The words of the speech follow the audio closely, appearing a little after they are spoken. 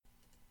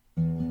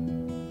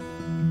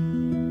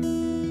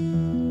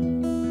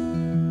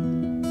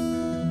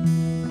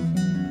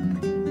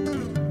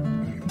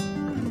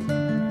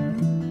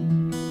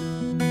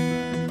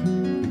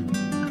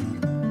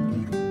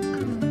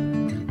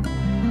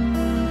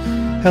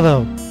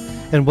Hello,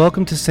 and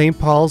welcome to St.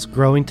 Paul's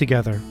Growing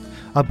Together,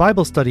 a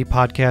Bible study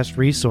podcast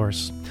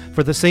resource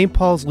for the St.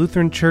 Paul's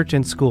Lutheran Church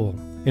and School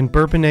in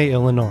Bourbonnais,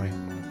 Illinois.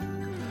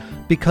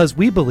 Because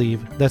we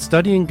believe that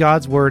studying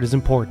God's Word is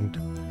important,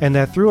 and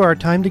that through our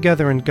time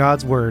together in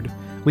God's Word,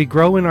 we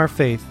grow in our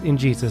faith in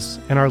Jesus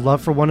and our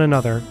love for one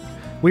another,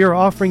 we are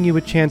offering you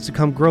a chance to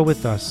come grow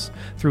with us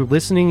through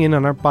listening in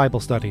on our Bible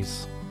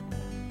studies.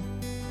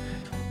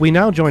 We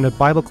now join a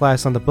Bible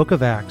class on the book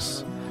of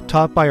Acts,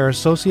 taught by our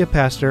Associate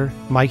Pastor,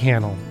 Mike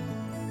Hannell.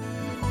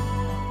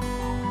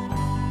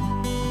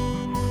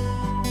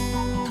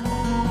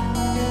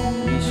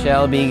 We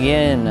shall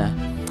begin.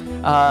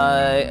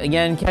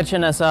 Again,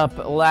 catching us up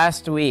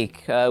last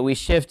week, we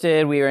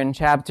shifted, we were in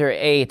chapter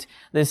 8.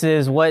 This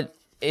is what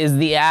is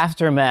the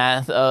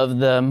aftermath of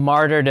the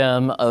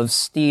martyrdom of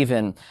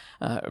Stephen.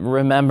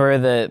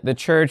 Remember, the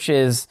church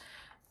is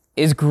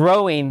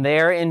growing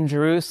there in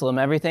Jerusalem.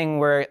 Everything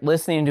we're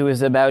listening to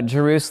is about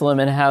Jerusalem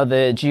and how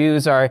the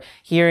Jews are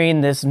hearing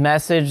this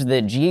message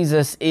that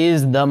Jesus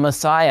is the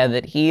Messiah,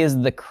 that he is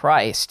the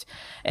Christ.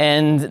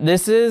 And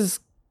this is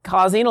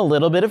causing a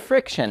little bit of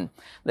friction.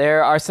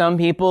 There are some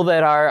people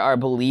that are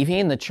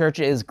believing the church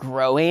is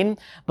growing,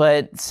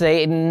 but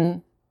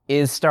Satan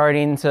is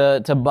starting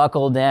to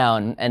buckle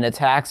down, and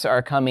attacks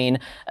are coming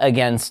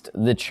against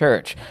the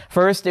church.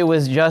 First, it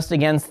was just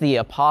against the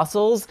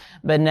apostles,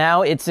 but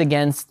now it's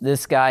against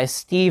this guy,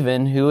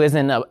 Stephen, who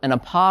isn't an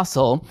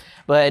apostle,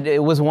 but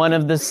it was one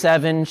of the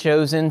 7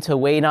 chosen to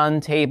wait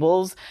on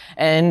tables,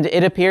 and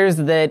it appears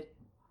that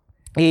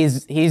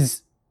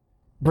he's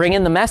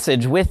bringing the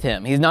message with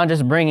him. He's not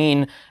just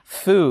bringing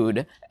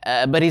food,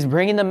 but he's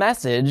bringing the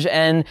message,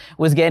 and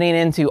was getting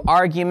into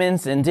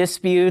arguments and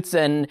disputes,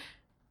 and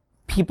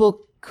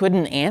people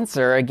couldn't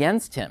answer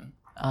against him.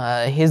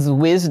 His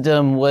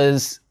wisdom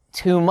was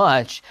too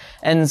much,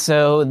 and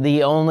so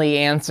the only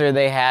answer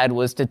they had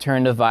was to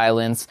turn to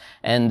violence,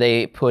 and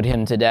they put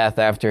him to death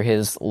after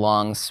his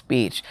long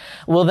speech.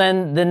 Well,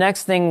 then the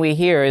next thing we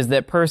hear is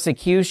that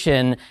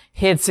persecution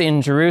hits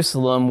in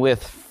Jerusalem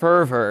with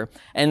fervor,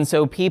 and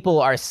so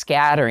people are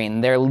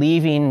scattering. They're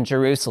leaving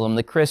Jerusalem,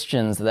 the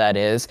Christians, that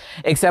is,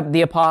 except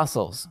the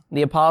apostles.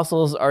 The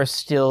apostles are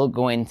still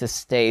going to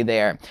stay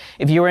there.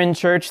 If you were in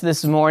church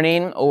this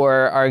morning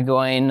or are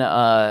going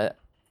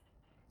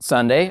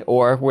Sunday,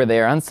 or were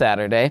there on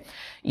Saturday,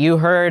 you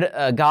heard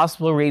a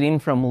gospel reading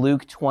from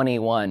Luke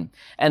 21.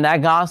 And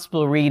that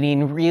gospel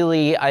reading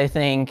really, I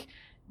think,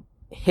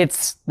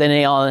 hits the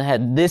nail on the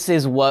head. This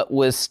is what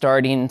was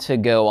starting to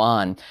go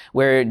on,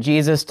 where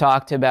Jesus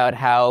talked about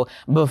how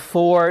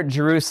before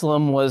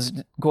Jerusalem was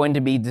going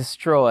to be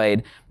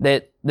destroyed,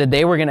 that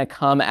they were going to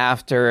come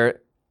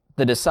after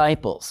the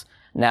disciples,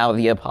 now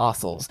the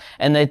apostles,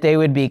 and that they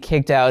would be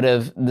kicked out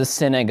of the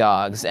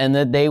synagogues, and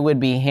that they would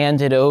be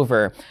handed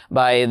over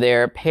by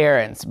their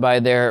parents, by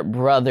their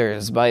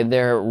brothers, by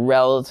their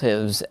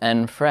relatives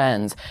and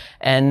friends,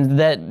 and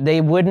that they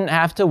wouldn't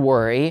have to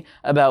worry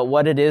about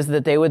what it is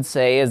that they would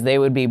say as they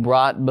would be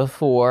brought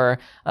before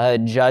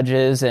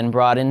judges and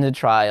brought into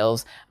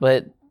trials,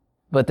 but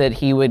that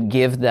he would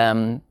give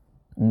them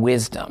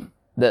wisdom.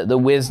 The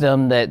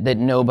wisdom that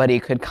nobody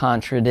could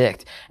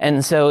contradict.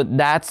 And so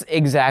that's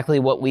exactly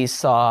what we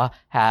saw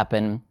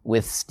happen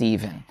with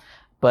Stephen.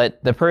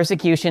 But the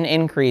persecution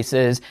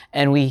increases,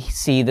 and we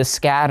see the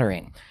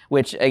scattering,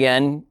 which,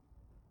 again,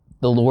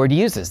 the Lord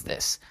uses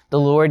this. The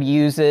Lord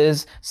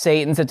uses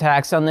Satan's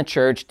attacks on the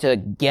church to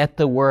get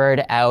the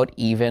word out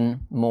even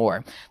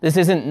more. This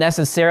isn't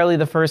necessarily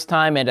the first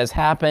time it has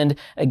happened.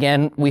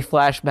 Again, we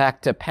flash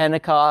back to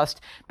Pentecost.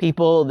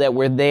 People that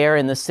were there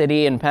in the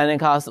city in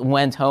Pentecost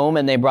went home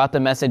and they brought the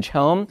message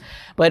home.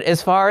 But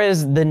as far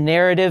as the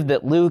narrative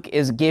that Luke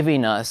is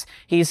giving us,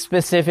 he's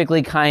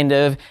specifically kind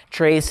of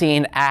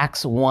tracing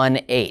Acts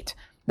 1:8,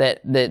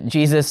 that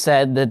Jesus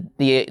said that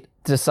the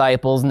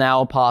disciples,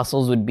 now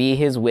apostles, would be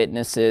his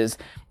witnesses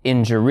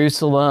in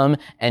Jerusalem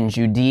and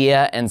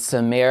Judea and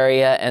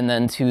Samaria and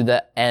then to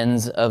the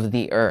ends of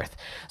the earth.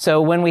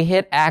 So when we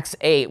hit Acts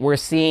 8, we're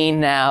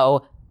seeing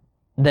now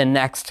the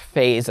next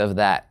phase of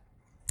that.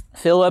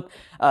 Philip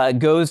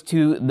goes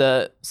to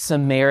the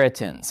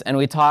Samaritans, and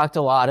we talked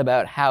a lot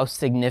about how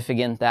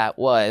significant that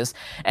was,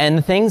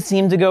 and things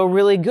seem to go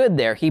really good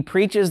there. He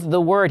preaches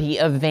the word, he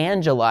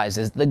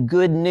evangelizes the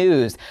good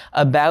news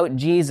about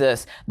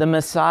Jesus, the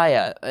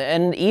Messiah,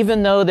 and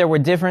even though there were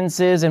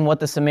differences in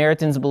what the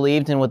Samaritans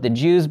believed and what the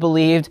Jews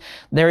believed,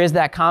 there is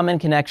that common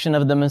connection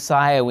of the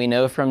Messiah we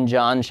know from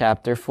John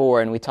chapter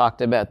 4, and we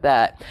talked about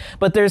that.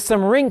 But there's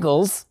some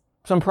wrinkles,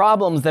 some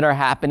problems that are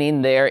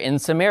happening there in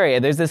Samaria.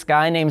 There's this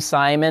guy named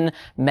Simon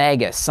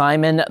Magus,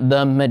 Simon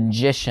the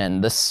magician,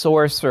 the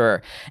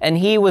sorcerer. And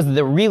he was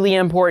the really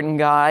important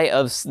guy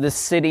of the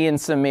city in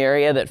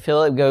Samaria that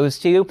Philip goes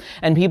to.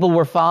 And people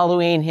were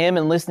following him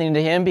and listening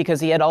to him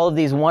because he had all of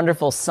these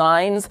wonderful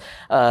signs,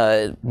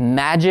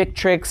 magic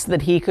tricks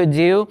that he could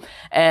do.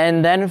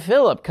 And then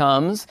Philip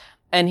comes,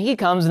 and he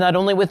comes not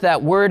only with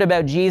that word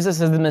about Jesus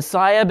as the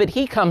Messiah, but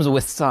he comes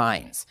with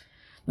signs.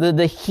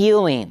 the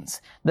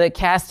healings, the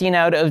casting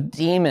out of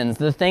demons,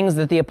 the things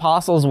that the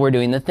apostles were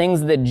doing, the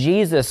things that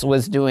Jesus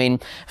was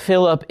doing,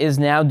 Philip is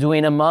now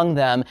doing among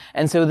them.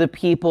 And so the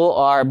people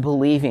are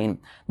believing.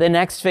 The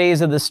next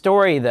phase of the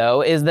story,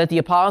 though, is that the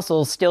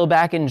apostles, still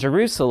back in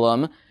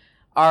Jerusalem,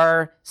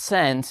 are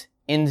sent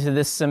into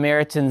this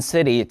Samaritan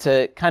city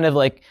to kind of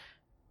like,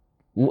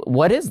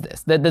 what is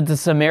this? That the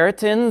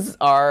Samaritans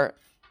are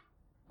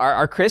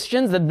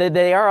Christians, that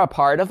they are a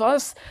part of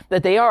us,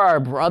 that they are our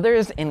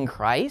brothers in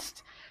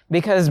Christ,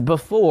 because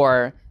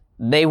before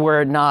they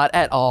were not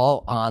at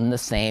all on the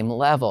same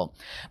level.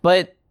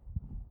 But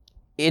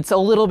it's a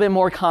little bit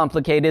more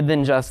complicated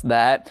than just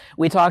that.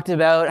 We talked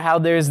about how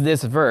there's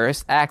this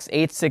verse, Acts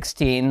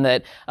 8:16,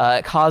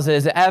 that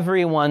causes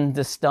everyone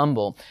to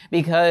stumble.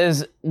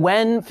 Because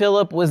when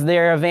Philip was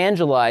there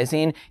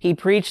evangelizing, he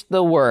preached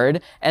the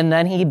word and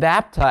then he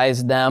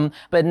baptized them.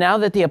 But now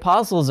that the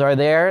apostles are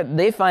there,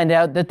 they find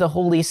out that the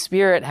Holy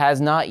Spirit has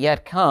not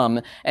yet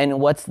come. And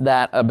what's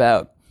that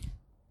about?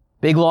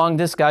 Big, long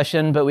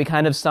discussion, but we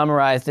kind of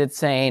summarized it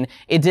saying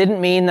it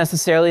didn't mean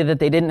necessarily that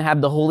they didn't have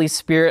the Holy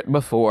Spirit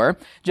before.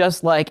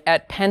 Just like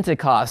at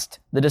Pentecost,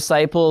 the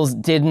disciples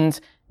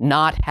didn't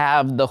not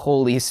have the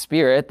Holy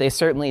Spirit. They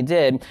certainly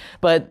did.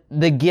 But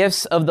the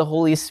gifts of the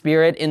Holy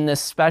Spirit in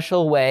this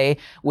special way,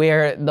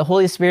 where the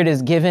Holy Spirit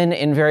is given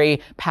in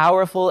very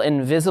powerful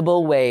and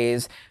visible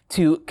ways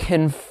to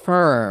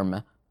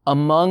confirm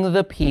among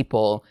the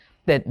people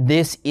that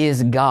this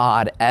is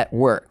God at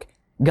work.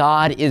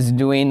 God is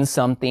doing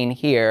something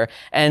here.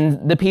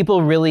 And the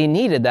people really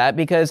needed that,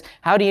 because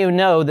how do you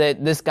know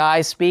that this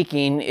guy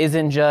speaking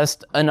isn't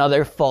just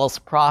another false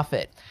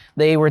prophet?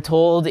 They were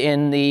told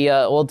in the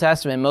Old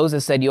Testament,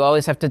 Moses said, you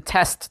always have to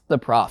test the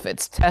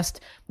prophets,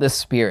 test the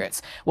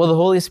spirits. Well, the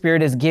Holy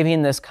Spirit is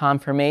giving this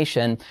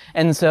confirmation.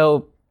 And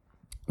so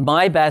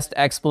my best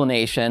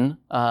explanation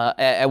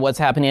at what's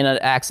happening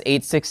at Acts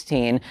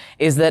 8:16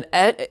 is that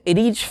at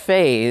each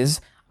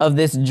phase of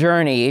this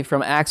journey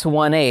from Acts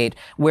 1:8,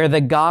 where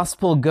the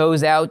gospel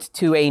goes out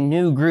to a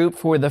new group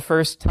for the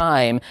first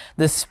time,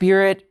 the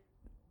Spirit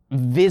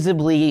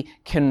visibly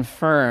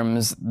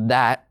confirms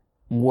that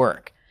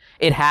work.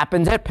 It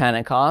happened at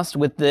Pentecost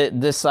with the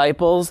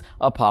disciples,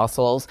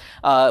 apostles,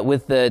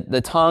 with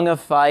the tongue of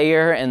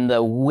fire and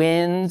the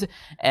wind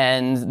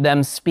and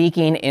them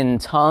speaking in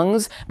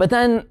tongues. But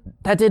then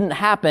that didn't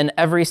happen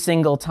every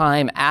single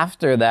time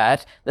after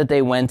that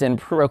they went and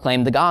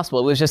proclaimed the gospel.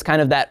 It was just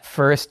kind of that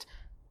first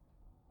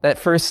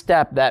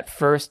step, that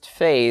first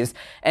phase.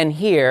 And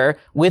here,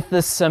 with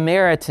the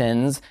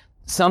Samaritans,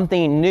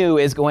 something new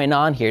is going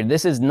on here.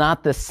 This is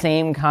not the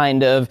same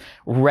kind of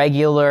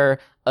regular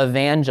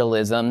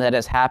evangelism that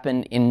has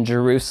happened in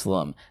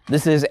Jerusalem.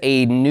 This is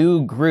a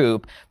new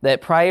group that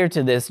prior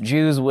to this,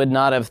 Jews would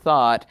not have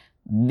thought,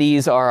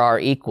 these are our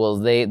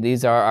equals,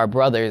 these are our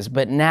brothers.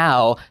 But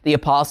now the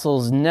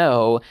apostles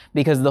know,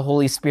 because the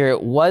Holy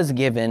Spirit was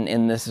given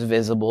in this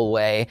visible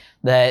way,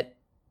 that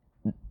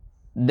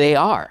they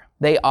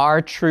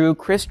are true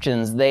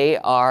Christians. They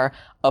are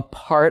a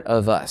part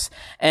of us.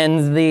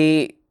 And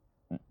the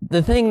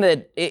thing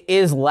that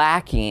is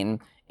lacking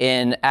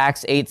in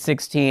Acts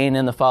 8:16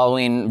 and the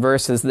following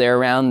verses there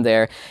around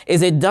there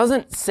is it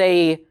doesn't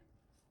say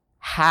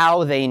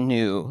how they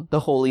knew the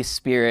Holy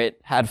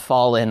Spirit had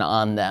fallen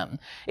on them.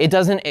 It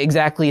doesn't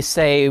exactly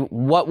say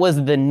what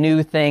was the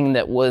new thing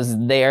that was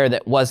there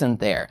that wasn't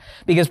there.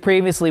 Because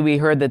previously we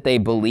heard that they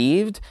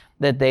believed,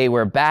 that they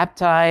were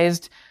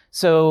baptized.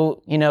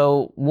 So,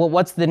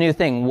 what's the new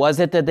thing?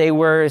 Was it that they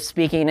were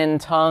speaking in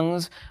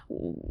tongues?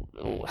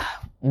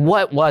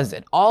 What was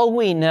it? All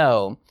we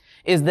know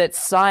is that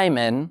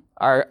Simon,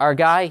 our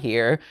guy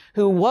here,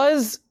 who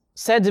was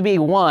said to be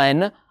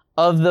one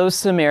of those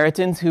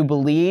Samaritans who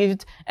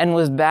believed and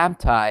was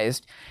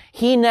baptized,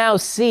 he now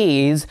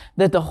sees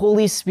that the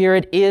Holy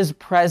Spirit is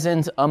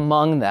present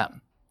among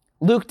them.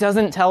 Luke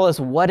doesn't tell us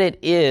what it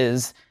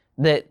is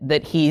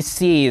that he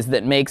sees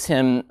that makes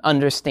him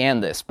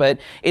understand this. But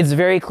it's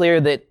very clear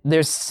that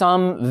there's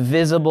some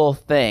visible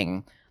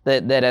thing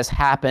that has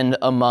happened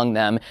among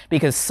them,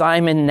 because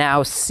Simon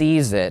now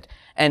sees it,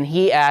 and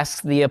he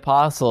asks the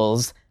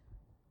apostles,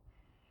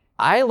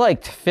 I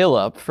liked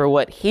Philip for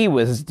what he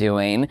was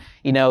doing.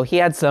 He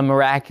had some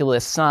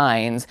miraculous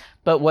signs,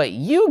 but what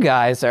you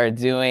guys are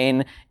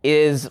doing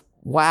is,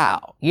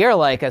 wow, you're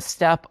like a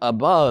step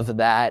above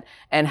that.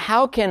 And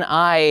how can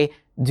I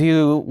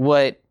do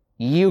what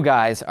you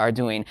guys are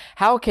doing?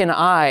 How can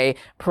I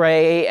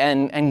pray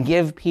and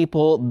give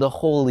people the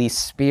Holy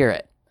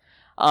Spirit?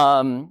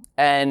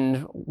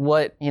 And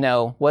what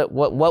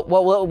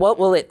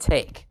will it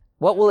take?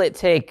 What will it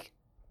take?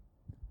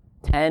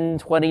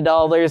 $10, $20,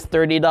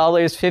 $30,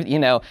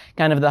 $50,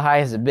 kind of the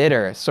highest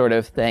bidder sort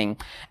of thing.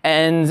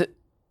 And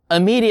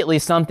immediately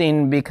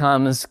something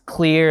becomes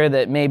clear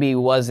that maybe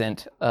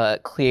wasn't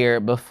clear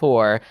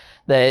before,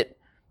 that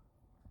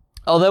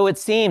although it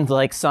seemed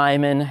like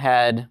Simon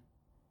had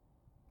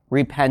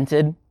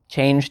repented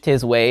changed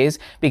his ways,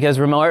 because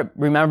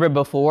remember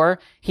before,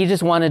 he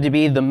just wanted to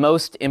be the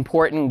most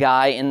important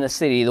guy in the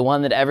city, the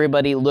one that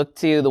everybody looked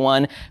to, the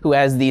one who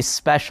has these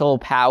special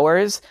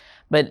powers.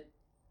 But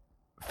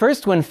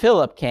first, when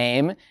Philip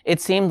came,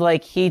 it seemed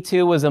like he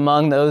too was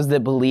among those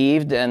that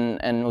believed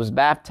and was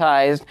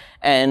baptized,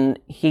 and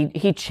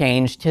he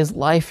changed his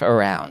life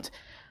around.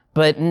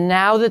 But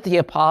now that the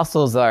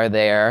apostles are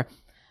there,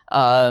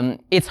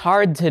 it's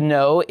hard to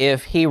know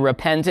if he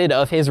repented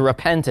of his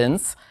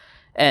repentance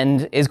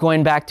and is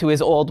going back to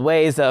his old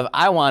ways of,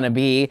 I want to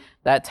be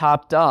that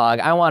top dog.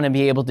 I want to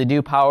be able to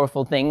do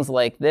powerful things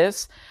like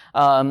this.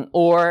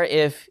 Or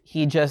if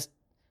he just,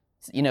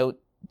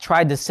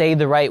 tried to say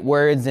the right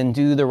words and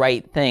do the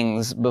right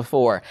things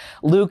before.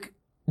 Luke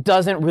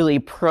doesn't really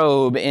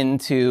probe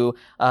into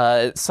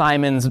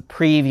Simon's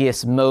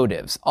previous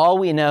motives. All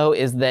we know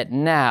is that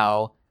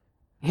now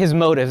his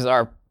motives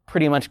are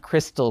pretty much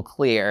crystal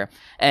clear.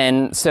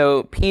 And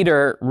so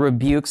Peter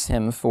rebukes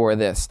him for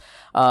this.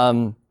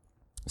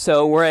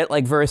 So we're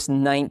at verse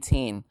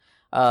 19.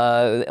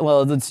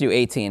 Let's do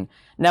 18.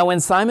 Now when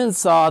Simon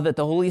saw that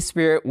the Holy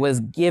Spirit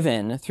was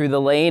given through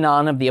the laying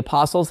on of the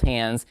apostles'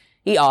 hands,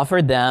 he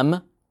offered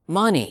them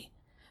money,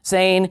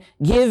 saying,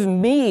 "Give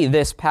me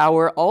this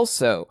power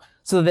also,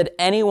 so that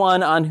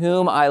anyone on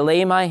whom I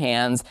lay my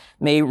hands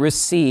may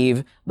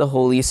receive the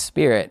Holy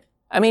Spirit."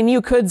 I mean,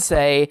 you could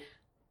say,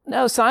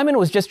 no, Simon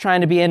was just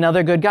trying to be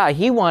another good guy.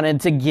 He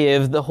wanted to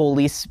give the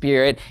Holy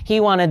Spirit.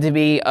 He wanted to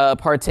be a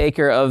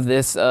partaker of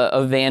this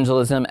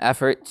evangelism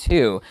effort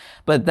too.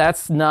 But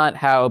that's not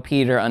how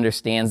Peter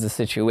understands the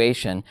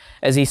situation.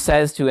 As he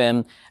says to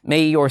him,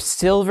 "May your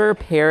silver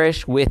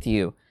perish with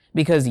you,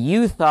 because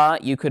you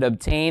thought you could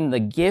obtain the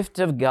gift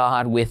of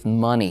God with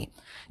money.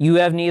 You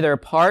have neither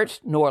part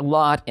nor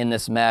lot in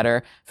this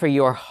matter, for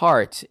your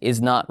heart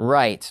is not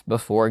right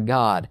before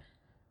God.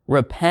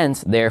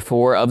 Repent,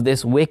 therefore, of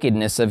this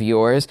wickedness of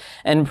yours,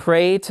 and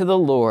pray to the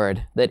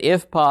Lord that,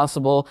 if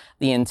possible,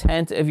 the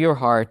intent of your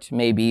heart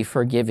may be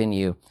forgiven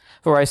you.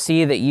 For I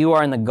see that you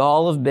are in the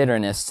gall of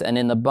bitterness and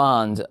in the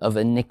bond of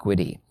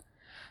iniquity."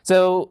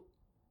 So,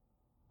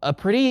 a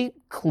pretty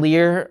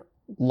clear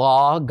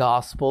law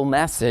gospel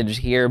message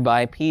here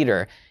by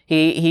Peter.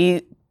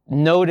 He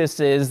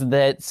notices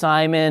that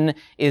Simon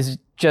is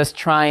just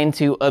trying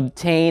to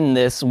obtain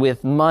this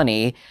with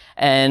money,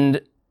 and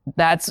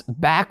that's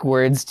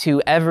backwards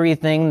to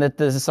everything that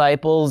the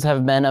disciples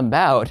have been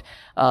about,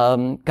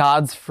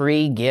 God's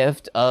free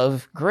gift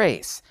of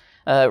grace.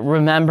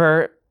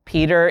 Remember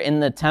Peter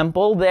in the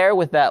temple there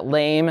with that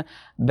lame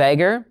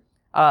beggar?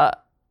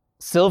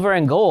 Silver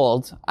and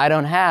gold I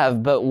don't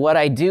have, but what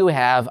I do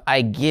have,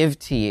 I give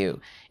to you.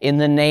 In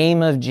the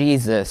name of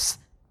Jesus,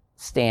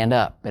 stand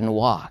up and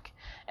walk.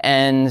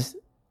 And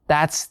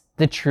that's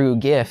the true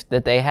gift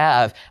that they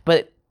have.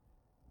 But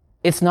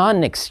it's not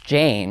an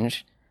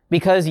exchange.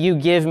 Because you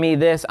give me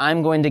this,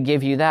 I'm going to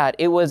give you that.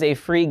 It was a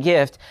free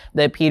gift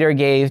that Peter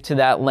gave to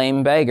that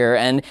lame beggar,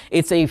 and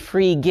it's a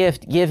free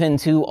gift given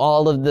to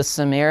all of the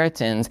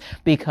Samaritans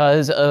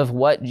because of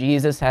what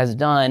Jesus has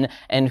done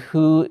and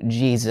who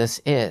Jesus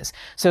is.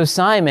 So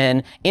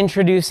Simon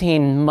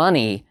introducing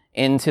money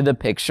into the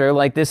picture,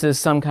 like this is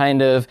some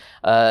kind of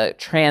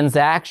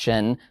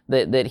transaction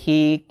that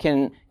he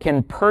can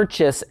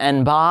purchase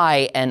and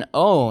buy and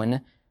own,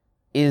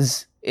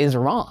 is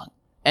wrong.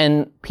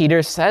 And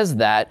Peter says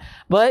that.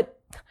 But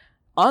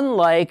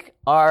unlike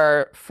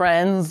our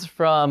friends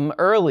from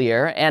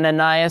earlier,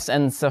 Ananias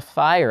and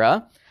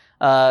Sapphira,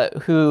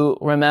 who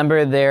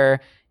remember their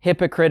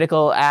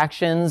hypocritical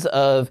actions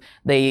of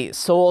they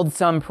sold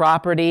some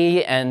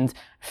property and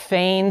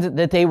feigned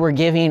that they were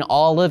giving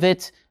all of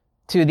it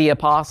to the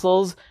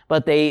apostles,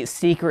 but they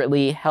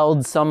secretly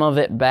held some of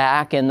it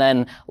back and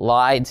then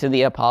lied to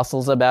the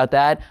apostles about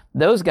that.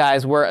 Those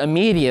guys were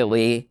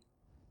immediately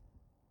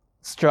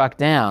struck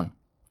down.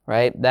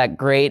 Right? That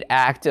great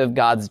act of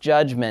God's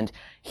judgment.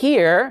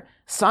 Here,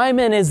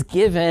 Simon is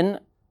given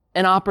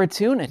an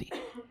opportunity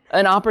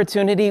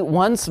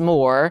once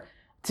more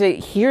to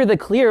hear the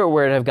clear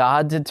word of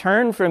God, to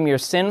turn from your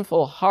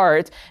sinful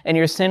heart and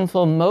your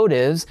sinful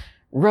motives,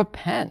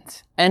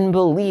 repent and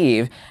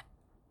believe.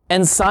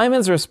 And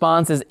Simon's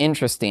response is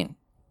interesting.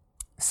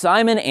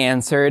 Simon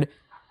answered,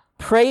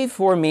 "Pray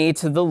for me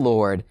to the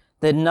Lord,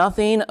 that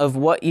nothing of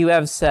what you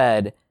have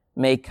said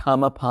may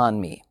come upon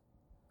me."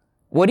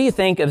 What do you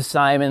think of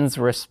Simon's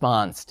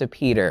response to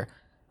Peter?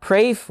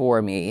 "Pray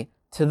for me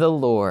to the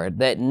Lord,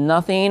 that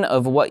nothing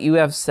of what you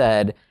have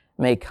said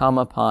may come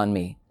upon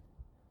me."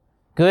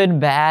 Good,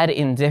 bad,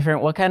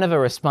 indifferent. What kind of a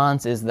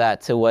response is that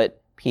to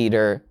what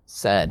Peter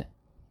said?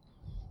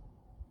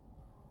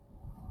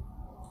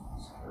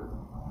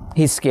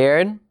 He's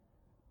scared?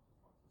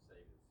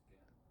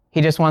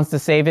 He just wants to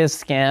save his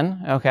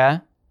skin?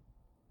 Okay.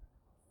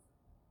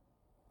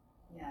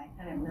 Yeah,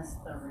 I kind of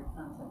missed the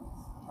repentance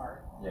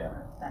part. Yeah.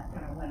 That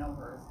kind of went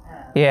over his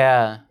head.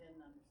 Yeah. He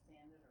didn't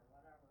understand it or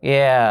whatever.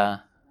 Yeah.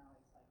 And now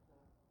he's like,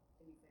 well,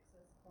 can you fix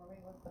this for me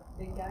with the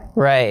big guy?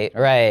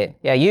 Right.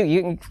 Yeah,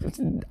 you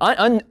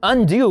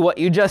undo what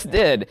you just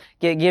did.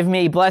 Give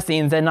me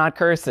blessings and not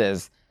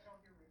curses.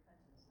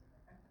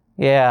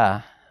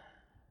 Yeah.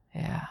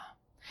 Yeah.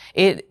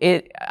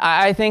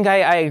 I think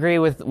I agree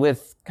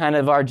with kind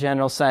of our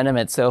general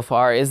sentiment so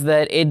far, is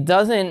that it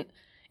doesn't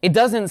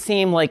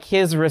seem like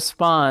his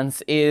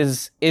response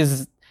is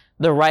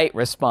the right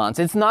response.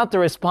 It's not the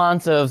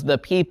response of the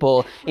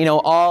people,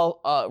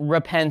 all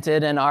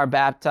repented and are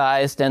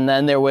baptized, and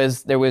then there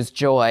was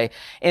joy.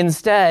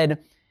 Instead,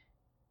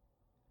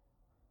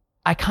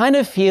 I kind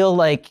of feel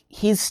like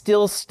he's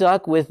still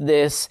stuck with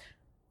this.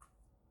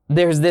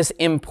 There's this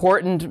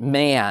important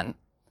man,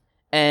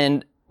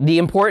 and the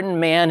important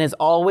man is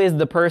always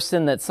the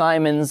person that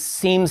Simon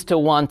seems to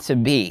want to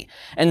be.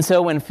 And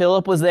so when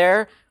Philip was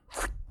there,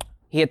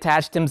 he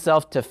attached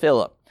himself to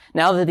Philip.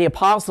 Now that the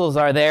apostles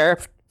are there,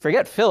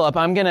 forget Philip,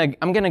 I'm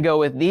gonna go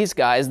with these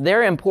guys.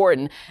 They're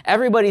important.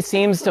 Everybody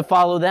seems to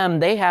follow them.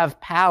 They have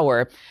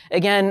power.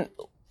 Again,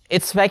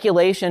 it's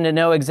speculation to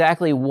know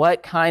exactly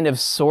what kind of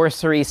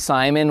sorcery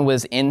Simon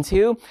was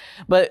into.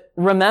 But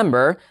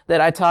remember that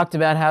I talked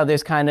about how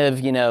there's kind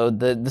of,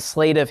 the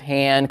sleight of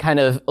hand kind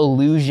of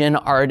illusion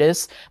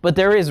artists, but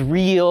there is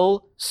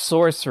real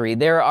sorcery.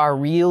 There are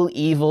real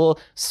evil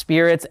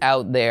spirits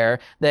out there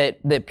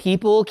that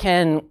people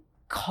can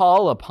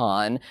call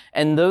upon,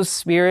 and those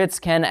spirits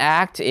can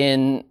act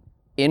in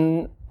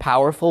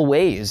powerful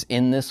ways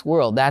in this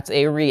world. That's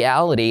a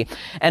reality.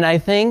 And I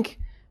think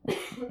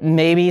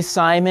maybe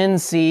Simon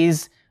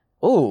sees,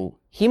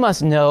 he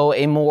must know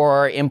a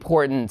more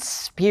important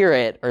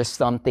spirit or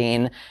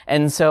something.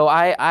 And so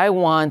I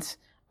want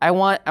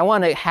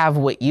to have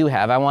what you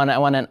have. I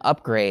want an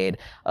upgrade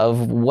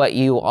of what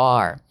you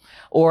are.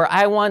 Or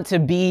I want to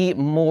be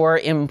more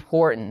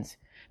important,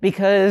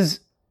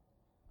 because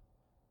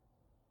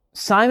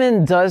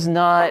Simon does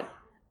not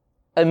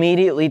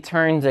immediately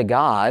turn to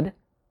God.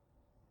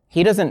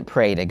 He doesn't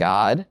pray to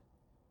God.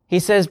 He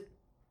says,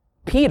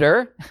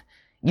 Peter,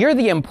 you're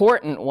the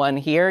important one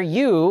here.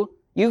 You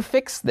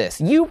fix this.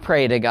 You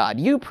pray to God.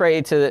 You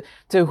pray to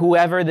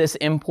whoever this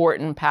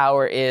important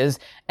power is,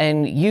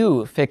 and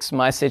you fix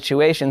my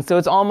situation. So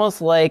it's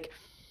almost like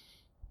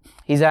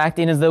he's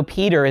acting as though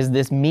Peter is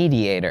this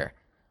mediator,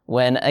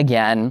 when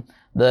again,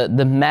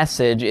 the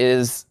message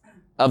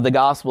of the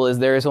gospel is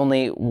there is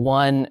only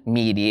one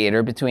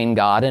mediator between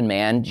God and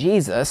man,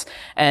 Jesus.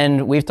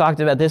 And we've talked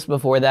about this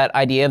before, that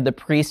idea of the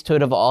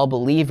priesthood of all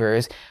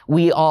believers.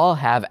 We all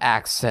have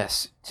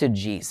access to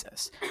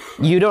Jesus.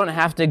 You don't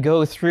have to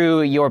go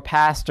through your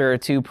pastor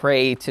to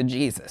pray to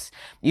Jesus.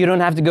 You don't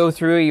have to go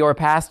through your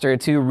pastor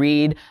to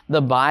read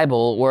the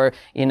Bible, or,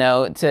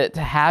 to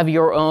have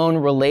your own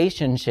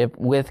relationship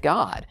with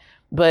God.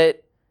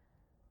 But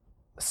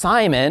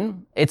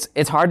Simon,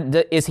 it's hard.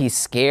 Is he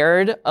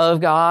scared of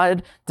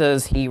God?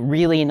 Does he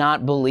really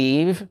not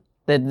believe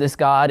that this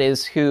God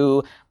is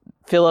who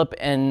Philip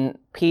and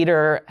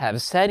Peter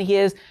have said he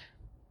is?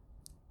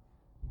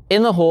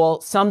 In the whole,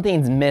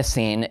 something's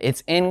missing.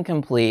 It's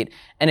incomplete.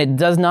 And it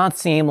does not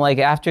seem like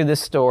after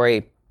this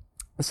story,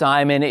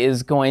 Simon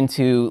is going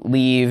to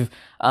leave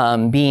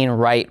being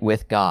right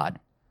with God.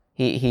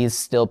 He's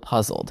still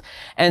puzzled.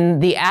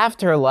 And the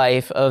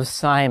afterlife of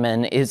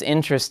Simon is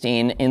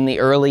interesting in the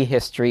early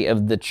history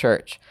of the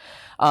church.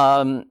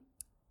 Again,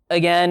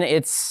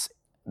 it's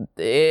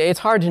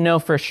hard to know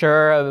for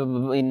sure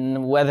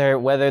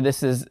whether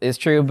this is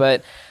true,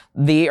 but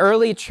the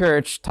early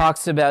church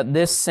talks about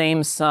this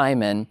same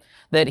Simon,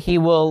 that he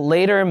will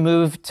later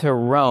move to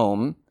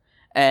Rome,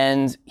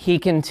 and he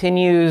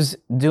continues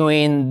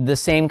doing the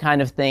same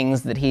kind of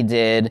things that he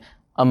did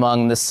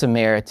among the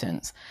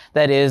Samaritans.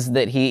 That is,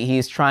 that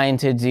he's trying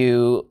to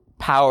do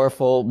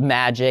powerful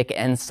magic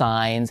and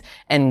signs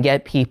and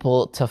get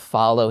people to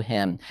follow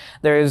him.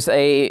 There's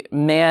a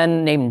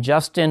man named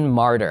Justin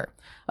Martyr.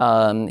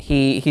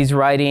 He's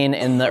writing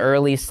in the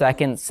early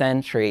 2nd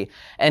century,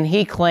 and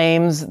he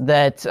claims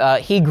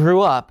that he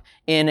grew up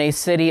in a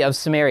city of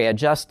Samaria,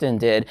 Justin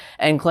did,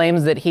 and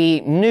claims that he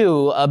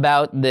knew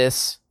about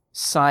this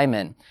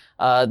Simon.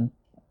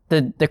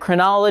 The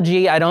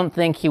chronology, I don't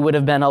think he would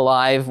have been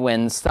alive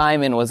when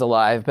Simon was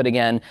alive, but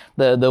again,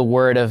 the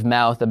word of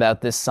mouth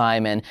about this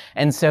Simon.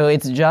 And so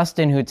it's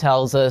Justin who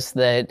tells us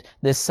that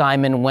this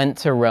Simon went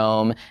to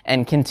Rome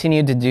and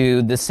continued to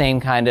do the same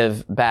kind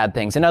of bad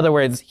things. In other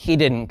words, he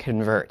didn't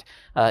convert.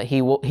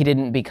 He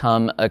didn't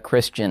become a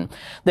Christian.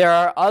 There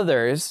are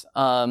others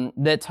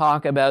that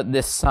talk about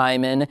this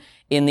Simon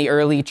in the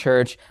early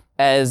church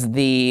as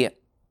the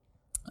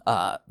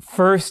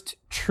first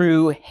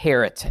true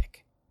heretic.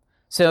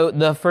 So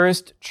the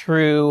first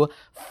true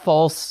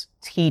false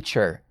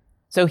teacher.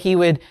 So he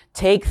would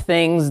take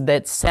things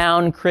that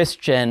sound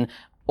Christian,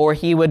 or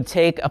he would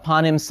take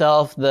upon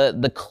himself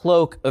the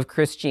cloak of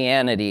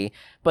Christianity,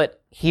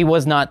 but he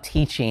was not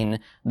teaching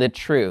the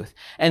truth.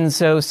 And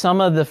so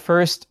some of the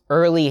first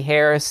early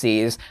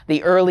heresies,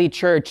 the early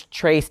church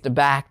traced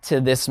back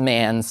to this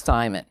man,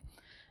 Simon.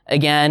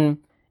 Again,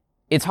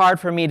 it's hard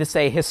for me to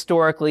say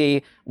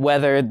historically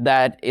whether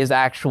that is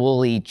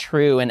actually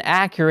true and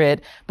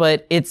accurate,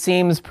 but it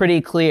seems pretty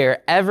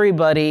clear.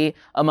 Everybody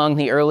among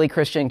the early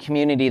Christian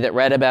community that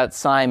read about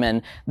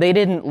Simon, they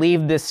didn't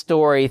leave this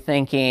story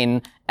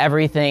thinking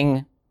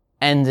everything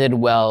ended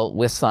well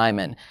with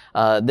Simon.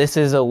 This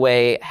is a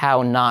way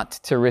how not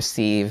to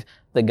receive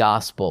the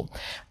gospel.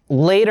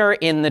 Later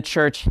in the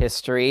church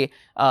history,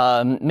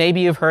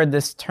 maybe you've heard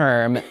this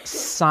term,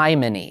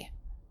 simony.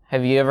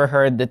 Have you ever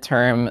heard the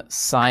term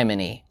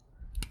simony?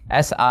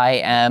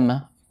 Simony.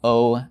 Heard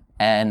of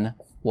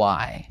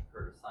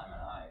Simon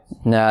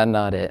Ives. No,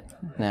 not it.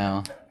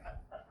 No.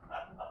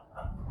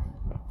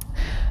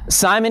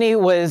 Simony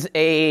was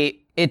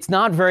it's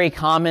not very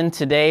common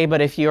today,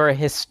 but if you're a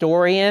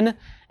historian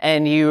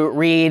and you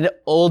read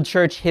old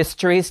church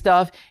history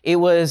stuff, it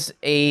was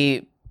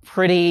a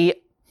pretty,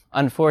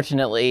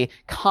 unfortunately,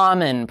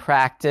 common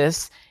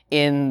practice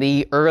in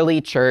the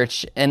early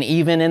church and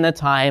even in the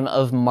time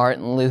of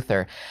Martin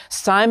Luther.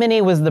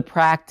 Simony was the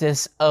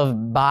practice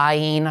of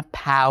buying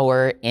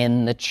power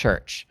in the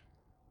church.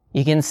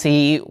 You can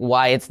see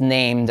why it's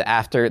named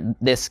after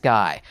this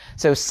guy.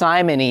 So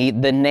simony,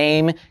 the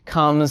name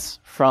comes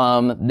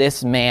from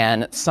this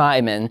man,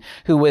 Simon,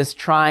 who was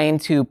trying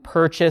to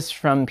purchase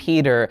from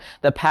Peter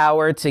the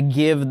power to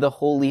give the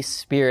Holy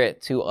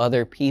Spirit to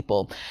other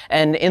people.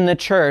 And in the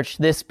church,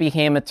 this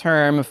became a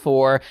term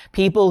for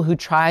people who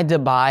tried to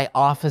buy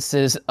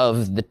offices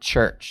of the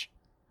church.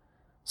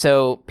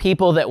 So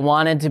people that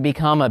wanted to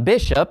become a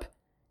bishop,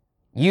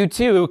 you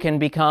too can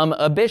become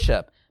a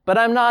bishop. But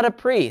I'm not a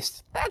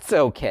priest. That's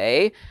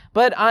okay.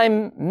 But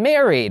I'm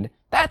married.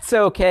 That's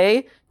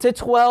okay. To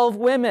 12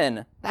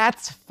 women.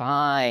 That's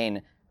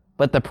fine.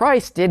 But the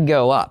price did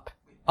go up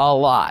a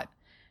lot.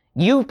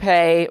 You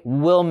pay,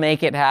 we'll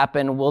make it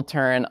happen. We'll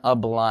turn a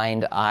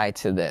blind eye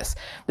to this.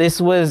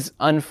 This was,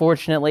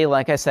 unfortunately,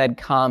 like I said,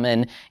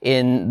 common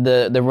in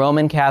the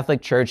Roman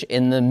Catholic Church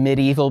in the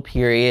medieval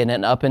period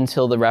and up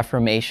until the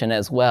Reformation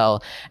as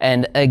well.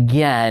 And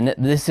again,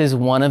 this is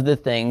one of the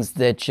things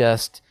that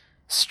just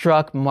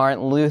struck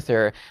Martin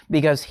Luther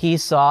because he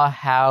saw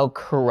how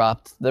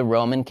corrupt the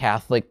Roman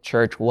Catholic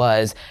Church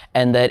was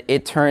and that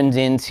it turned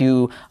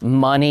into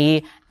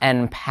money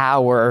and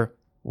power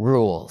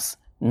rules,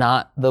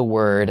 not the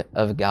Word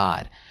of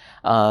God.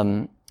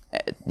 Again,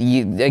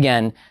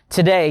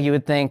 today you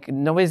would think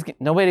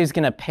nobody's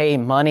going to pay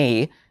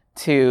money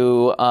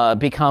to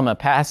become a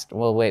pastor.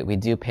 Well, wait, we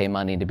do pay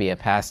money to be a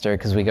pastor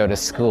because we go to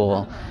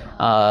school.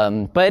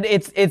 But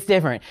it's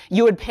different.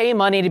 You would pay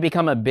money to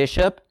become a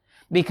bishop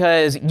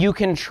because you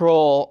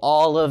control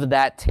all of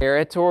that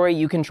territory,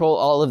 you control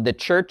all of the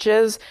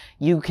churches,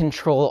 you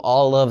control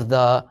all of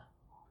the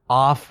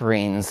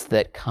offerings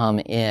that come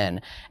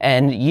in,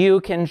 and you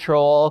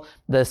control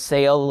the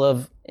sale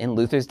of, in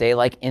Luther's day,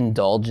 like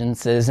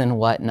indulgences and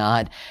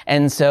whatnot.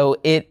 And so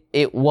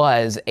it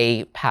was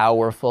a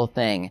powerful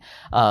thing.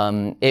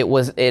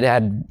 It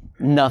had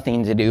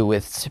nothing to do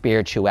with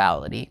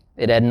spirituality.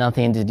 It had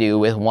nothing to do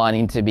with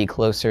wanting to be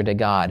closer to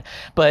God.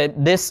 But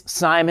this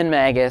Simon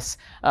Magus,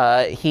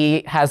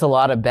 he has a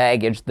lot of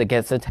baggage that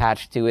gets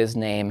attached to his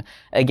name.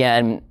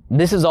 Again,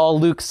 this is all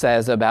Luke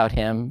says about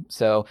him.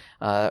 So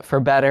for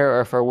better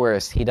or for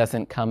worse, he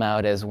doesn't come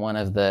out as one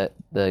of the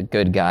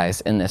good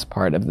guys in this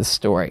part of the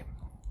story.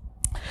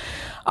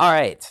 All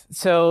right,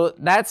 so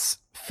that's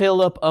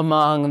Philip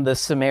among the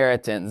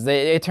Samaritans.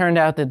 It turned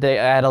out that they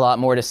had a lot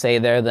more to say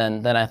there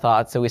than I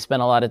thought, so we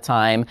spent a lot of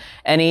time.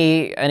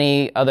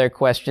 Any other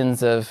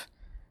questions of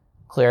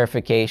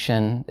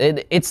clarification?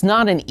 It's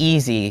not an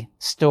easy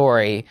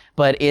story,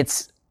 but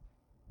it's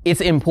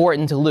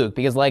important to Luke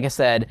because, like I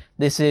said,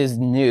 this is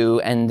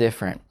new and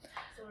different.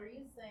 So are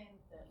you saying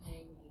that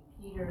maybe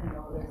Peter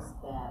noticed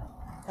that?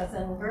 Because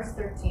in verse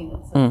 13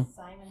 it says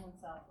Simon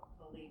himself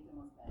believed and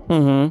was baptized.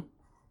 Mm-hmm.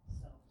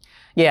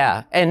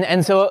 Yeah,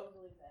 and so,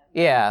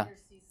 yeah. Peter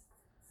sees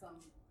some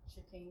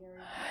chicanery.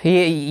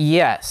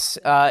 Yes,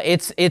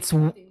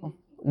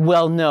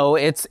 well, no,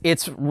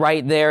 it's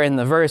right there in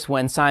the verse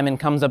when Simon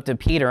comes up to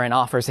Peter and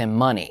offers him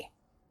money.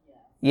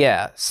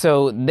 Yeah,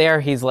 so there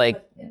he's like.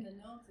 But in the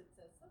notes it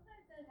says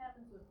sometimes that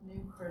happens with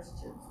new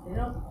Christians. They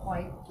don't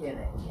quite get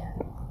it yet.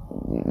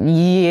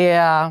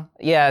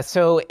 Yeah.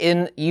 So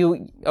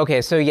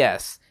so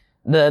yes,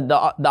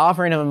 the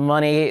offering of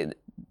money.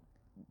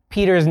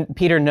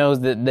 Peter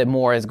knows that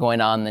more is going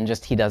on than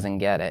just he doesn't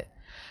get it.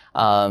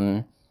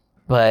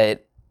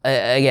 But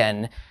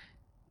again,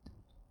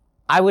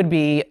 I would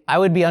be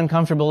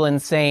uncomfortable in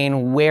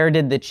saying, where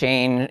did the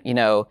change,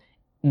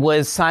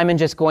 was Simon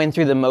just going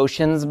through the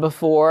motions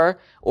before,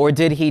 or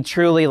did he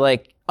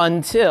truly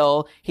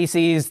until he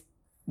sees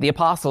the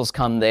apostles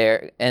come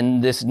there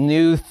and this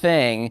new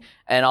thing,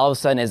 and all of a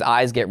sudden his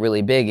eyes get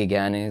really big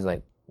again, and he's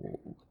like,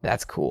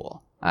 that's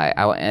cool.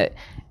 I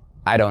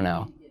don't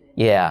know.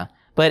 Yeah.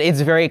 But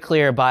it's very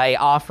clear by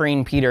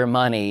offering Peter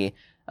money,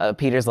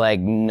 Peter's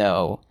like,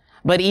 no.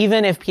 But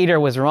even if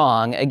Peter was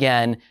wrong,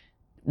 again,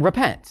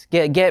 repent.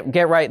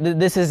 Get right.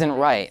 This isn't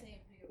right.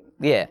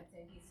 Yeah.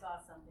 He saw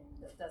something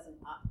that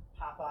doesn't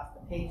pop off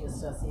the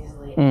pages just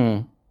easily.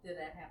 Mm. Did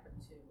that happen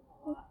to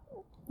a lot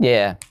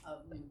Yeah. of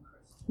new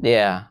Christians?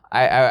 Yeah.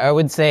 I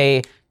would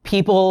say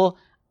people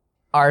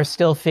are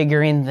still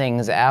figuring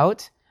things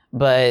out,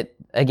 but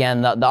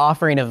again, the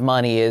offering of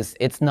money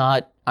it's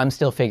not, I'm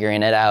still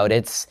figuring it out.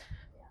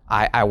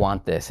 I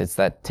want this. It's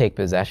that take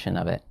possession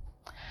of it.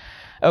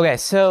 Okay,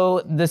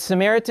 so the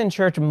Samaritan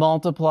church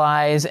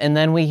multiplies, and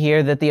then we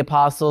hear that the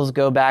apostles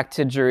go back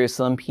to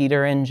Jerusalem,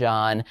 Peter and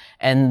John,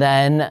 and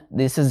then,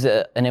 this is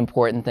an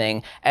important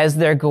thing, as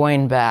they're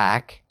going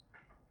back,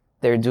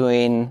 they're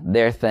doing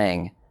their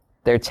thing.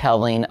 They're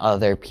telling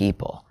other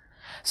people.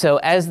 So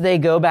as they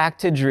go back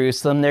to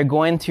Jerusalem, they're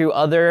going through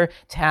other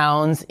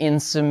towns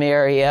in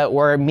Samaria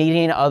or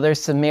meeting other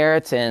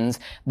Samaritans.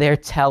 They're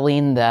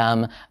telling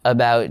them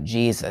about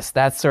Jesus.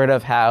 That's sort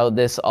of how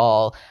this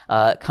all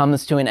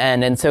comes to an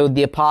end. And so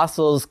the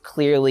apostles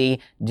clearly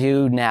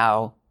do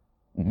now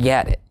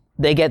get it.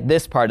 They get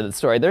this part of the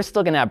story. They're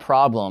still going to have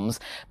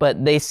problems,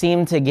 but they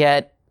seem to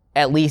get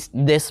at least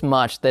this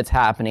much that's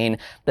happening,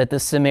 that the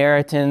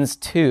Samaritans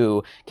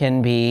too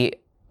can be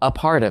a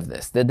part of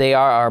this, that they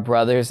are our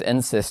brothers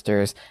and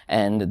sisters,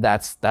 and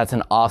that's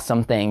an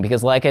awesome thing,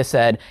 because like I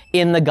said,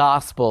 in the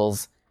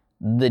Gospels,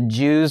 the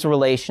Jews'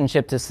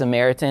 relationship to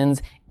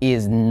Samaritans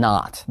is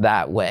not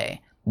that way.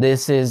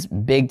 This is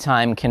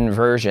big-time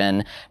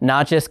conversion,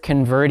 not just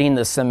converting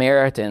the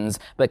Samaritans,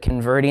 but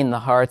converting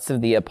the hearts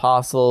of the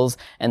apostles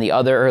and the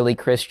other early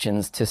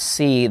Christians to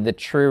see the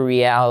true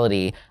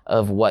reality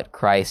of what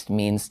Christ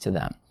means to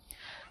them.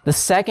 The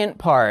second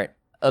part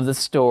of the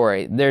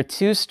story. There are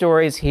two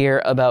stories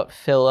here about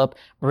Philip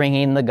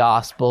bringing the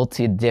gospel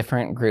to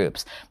different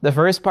groups. The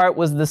first part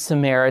was the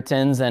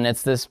Samaritans, and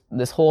it's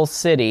this whole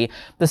city.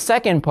 The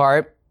second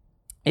part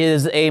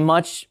is a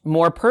much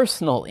more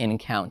personal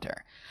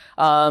encounter.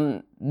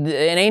 An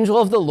angel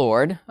of the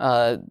Lord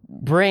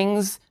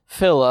brings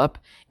Philip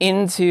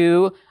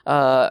into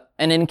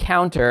an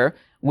encounter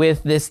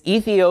with this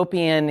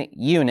Ethiopian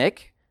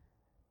eunuch.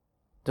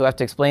 Do I have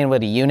to explain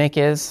what a eunuch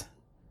is?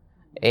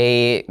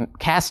 A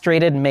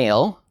castrated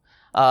male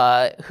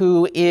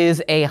who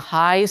is a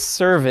high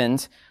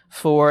servant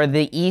for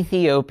the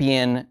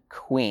Ethiopian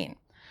queen.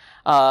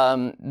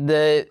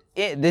 The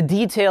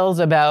details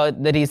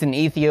about that he's an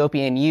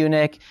Ethiopian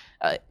eunuch,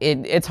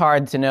 it's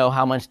hard to know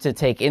how much to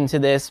take into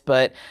this,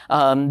 but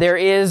there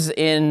is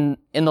in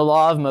the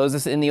law of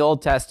Moses in the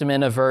Old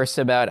Testament a verse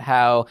about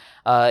how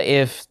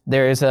if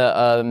there's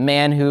a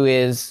man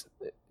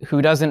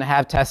who doesn't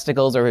have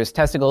testicles or whose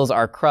testicles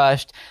are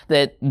crushed,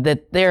 that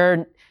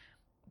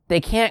they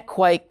can't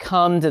quite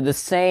come to the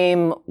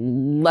same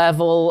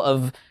level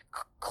of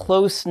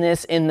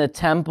closeness in the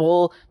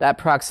temple, that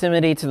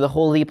proximity to the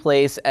holy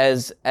place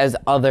as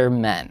other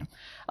men.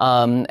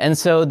 And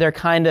so they're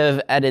kind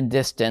of at a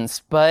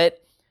distance.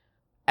 But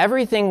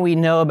everything we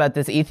know about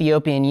this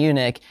Ethiopian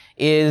eunuch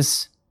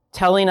is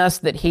telling us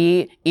that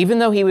he, even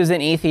though he was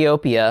in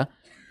Ethiopia,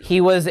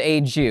 he was a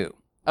Jew,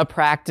 a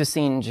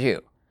practicing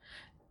Jew.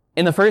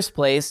 In the first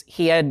place,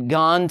 he had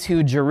gone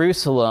to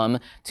Jerusalem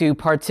to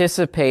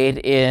participate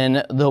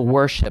in the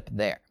worship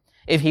there.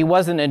 If he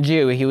wasn't a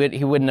Jew, he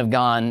wouldn't have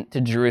gone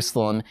to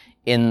Jerusalem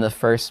in the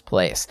first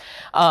place.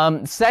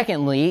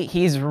 Secondly,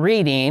 he's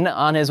reading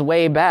on his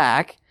way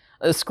back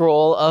a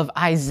scroll of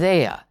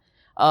Isaiah.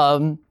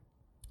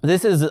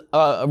 This is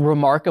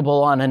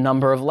remarkable on a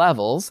number of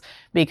levels,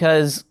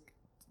 because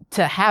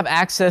to have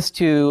access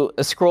to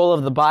a scroll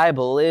of the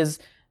Bible is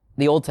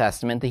the Old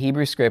Testament, the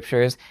Hebrew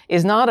Scriptures,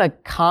 is not a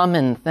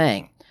common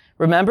thing.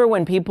 Remember,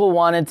 when people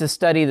wanted to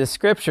study the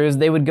Scriptures,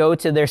 they would go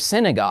to their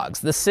synagogues.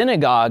 The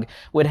synagogue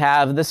would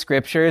have the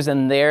Scriptures,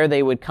 and there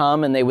they would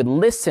come and they would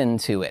listen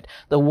to it.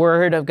 The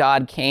Word of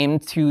God came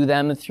to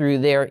them through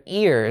their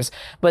ears.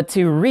 But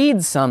to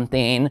read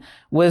something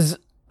was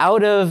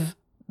out of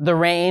the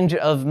range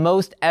of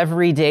most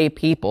everyday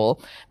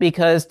people,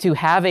 because to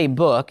have a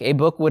book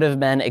would have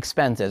been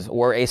expensive,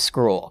 or a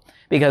scroll,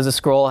 because a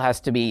scroll has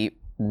to be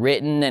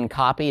written and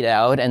copied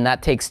out, and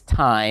that takes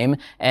time,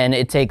 and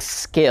it takes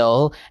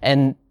skill,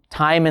 and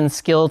time and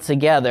skill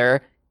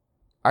together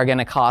are going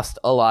to cost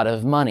a lot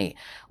of money.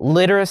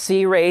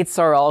 Literacy rates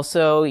are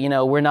also,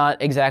 we're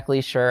not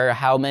exactly sure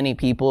how many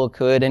people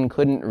could and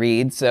couldn't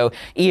read. So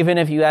even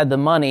if you had the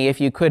money, if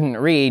you couldn't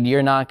read,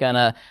 you're not going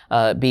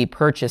to be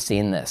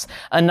purchasing this.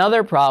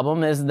 Another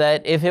problem is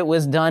that if it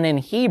was done in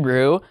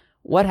Hebrew,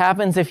 what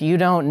happens if you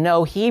don't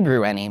know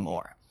Hebrew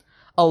anymore?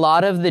 A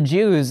lot of the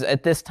Jews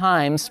at this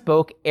time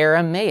spoke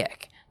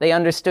Aramaic. They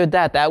understood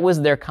that. That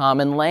was their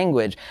common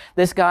language.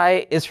 This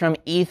guy is from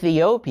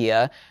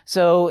Ethiopia,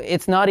 so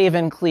it's not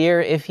even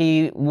clear if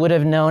he would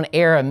have known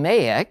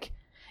Aramaic.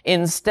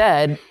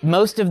 Instead,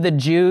 most of the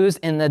Jews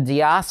in the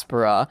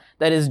diaspora,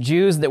 that is,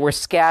 Jews that were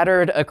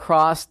scattered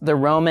across the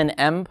Roman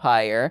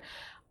Empire,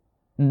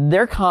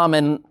 their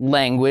common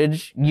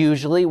language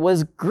usually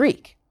was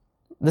Greek.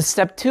 The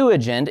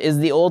Septuagint is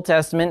the Old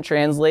Testament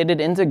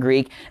translated into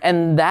Greek,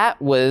 and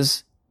that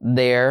was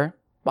their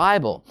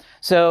Bible.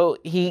 So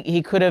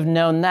he could have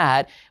known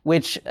that,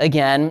 which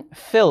again,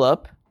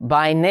 Philip,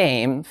 by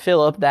name,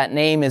 Philip, that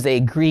name is a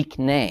Greek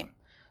name.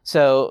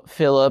 So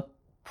Philip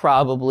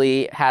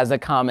probably has a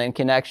common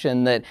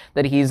connection that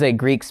he's a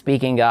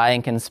Greek-speaking guy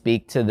and can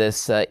speak to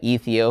this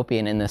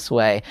Ethiopian in this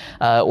way,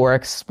 or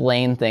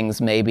explain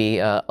things maybe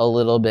a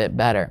little bit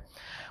better.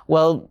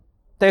 Well,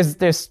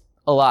 there's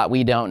a lot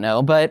we don't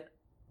know, but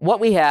what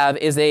we have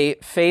is a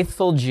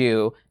faithful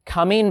Jew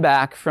coming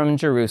back from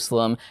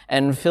Jerusalem,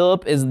 and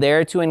Philip is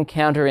there to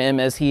encounter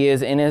him as he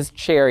is in his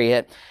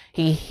chariot.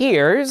 He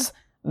hears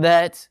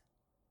that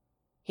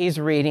he's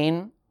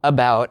reading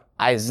about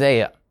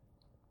Isaiah.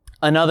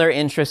 Another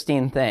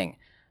interesting thing,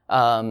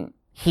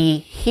 he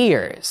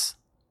hears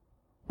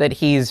that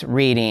he's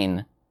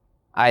reading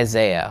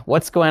Isaiah.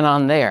 What's going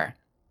on there?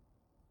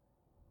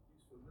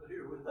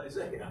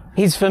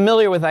 He's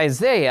familiar with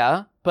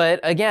Isaiah, but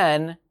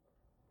again,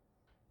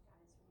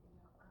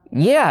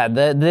 yeah,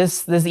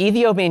 this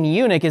Ethiopian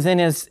eunuch is in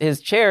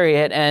his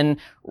chariot and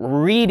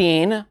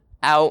reading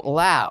out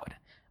loud,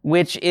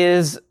 which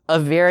is a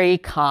very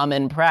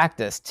common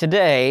practice.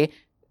 Today,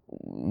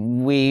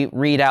 we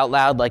read out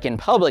loud like in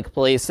public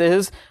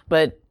places,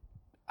 but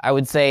I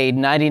would say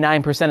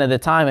 99% of the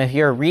time, if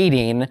you're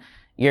reading,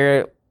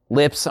 your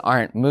lips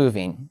aren't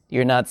moving.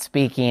 You're not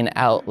speaking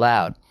out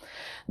loud.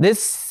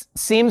 This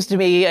seems to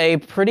be a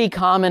pretty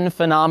common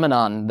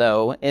phenomenon,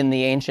 though, in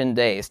the ancient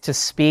days, to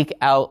speak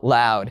out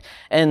loud.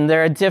 And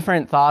there are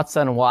different thoughts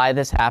on why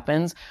this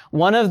happens.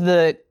 One of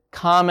the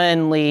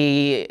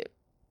commonly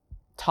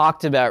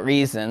talked about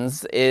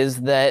reasons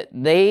is that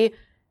they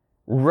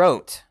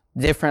wrote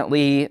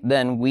differently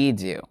than we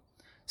do.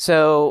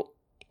 So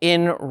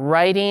in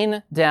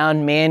writing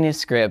down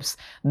manuscripts,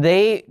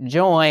 they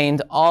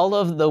joined all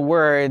of the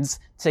words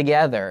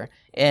together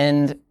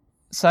in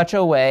such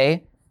a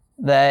way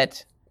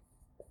that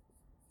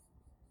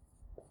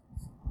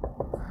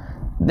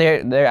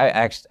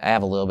I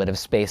have a little bit of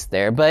space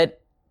there,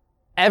 but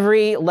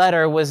every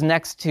letter was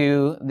next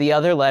to the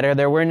other letter.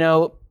 There were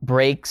no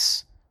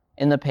breaks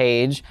in the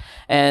page,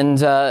 and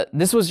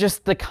this was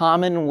just the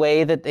common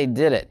way that they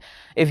did it.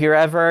 If you're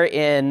ever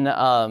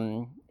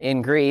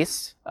in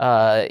Greece,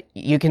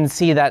 you can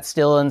see that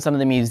still in some of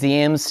the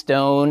museums,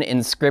 stone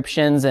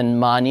inscriptions and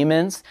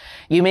monuments.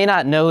 You may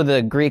not know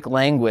the Greek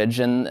language,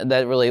 and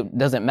that really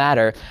doesn't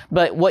matter,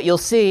 but what you'll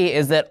see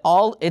is that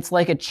it's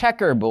like a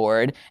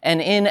checkerboard, and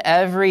in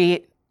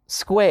every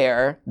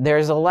square,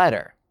 there's a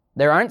letter.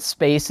 There aren't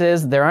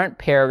spaces, there aren't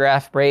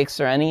paragraph breaks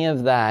or any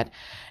of that.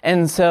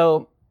 And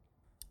so,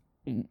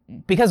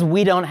 because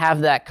we don't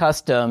have that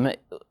custom,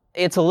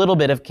 it's a little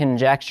bit of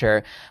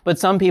conjecture, but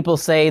some people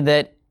say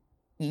that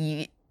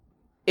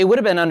it would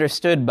have been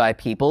understood by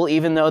people,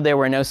 even though there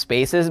were no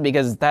spaces,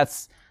 because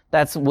that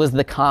was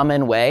the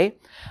common way.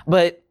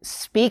 But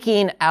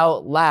speaking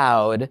out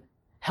loud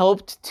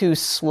helped to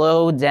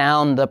slow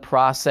down the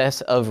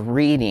process of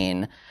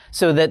reading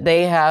so that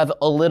they have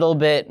a little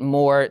bit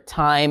more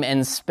time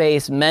and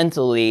space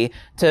mentally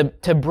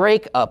to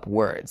break up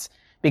words.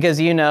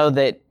 Because you know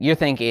that you're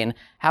thinking,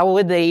 how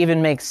would they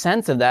even make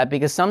sense of that?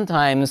 Because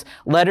sometimes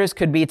letters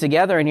could be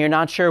together and you're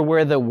not sure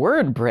where the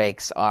word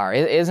breaks are.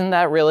 Isn't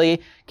that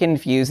really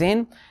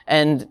confusing?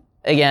 And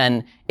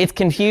again, it's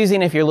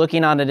confusing if you're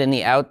looking on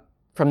it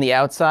from the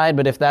outside,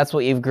 but if that's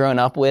what you've grown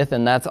up with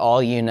and that's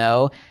all you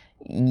know,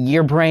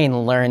 your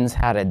brain learns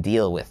how to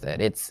deal with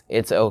it.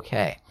 It's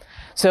okay.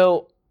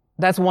 So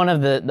that's one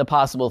of the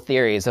possible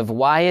theories of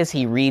why is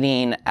he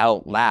reading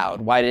out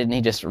loud? Why didn't he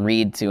just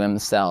read to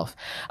himself?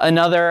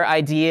 Another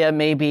idea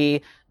may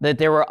be that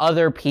there were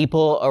other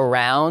people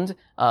around.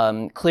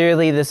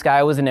 Clearly, this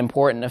guy was an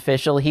important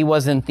official. He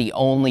wasn't the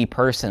only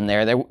person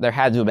there. There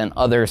had to have been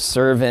other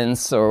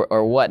servants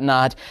or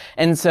whatnot.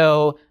 And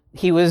so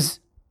he was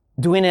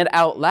doing it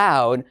out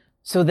loud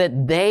so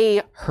that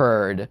they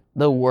heard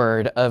the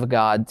word of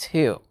God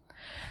too.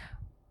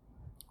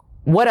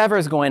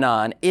 Whatever's going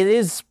on, it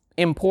is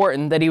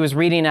important that he was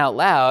reading out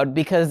loud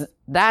because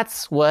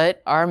that's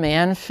what our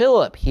man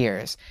Philip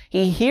hears.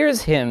 He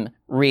hears him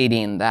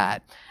reading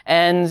that.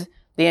 And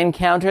the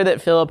encounter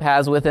that Philip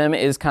has with him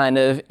is kind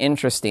of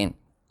interesting.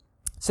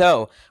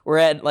 So we're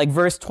at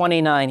verse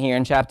 29 here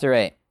in chapter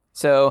 8.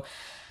 So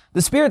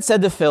the Spirit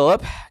said to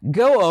Philip,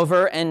 "Go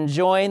over and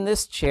join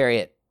this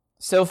chariot."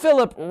 So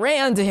Philip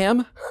ran to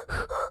him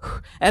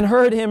and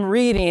heard him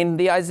reading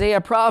the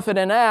Isaiah prophet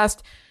and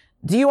asked,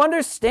 "Do you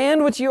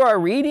understand what you are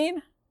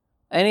reading?"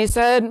 And he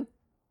said,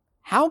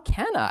 "How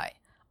can I,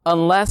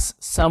 unless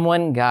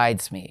someone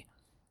guides me?"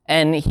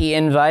 And he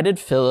invited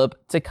Philip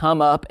to come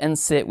up and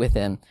sit with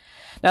him.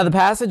 Now, the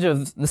passage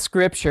of the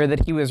scripture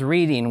that he was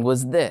reading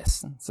was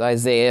this. It's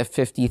Isaiah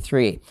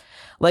 53.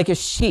 "Like a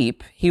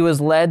sheep, he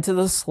was led to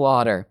the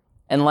slaughter,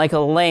 and like a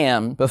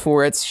lamb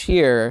before its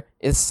shearer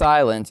is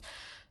silent,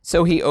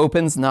 so he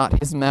opens not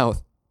his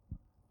mouth.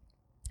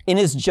 In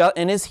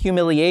his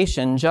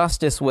humiliation,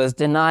 justice was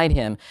denied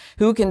him.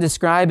 Who can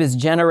describe his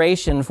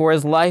generation? For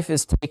his life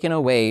is taken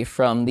away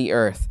from the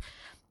earth."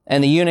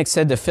 And the eunuch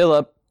said to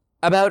Philip,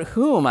 "About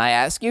whom, I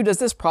ask you, does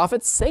this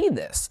prophet say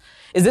this?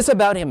 Is this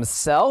about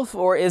himself,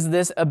 or is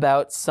this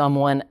about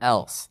someone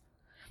else?"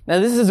 Now,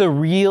 this is a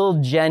real,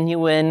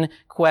 genuine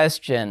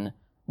question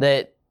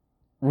that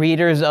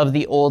readers of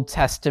the Old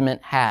Testament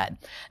had.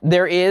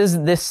 There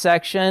is this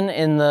section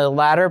in the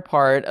latter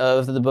part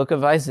of the book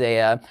of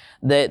Isaiah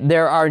that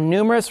there are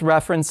numerous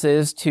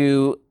references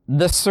to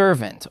the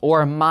servant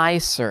or my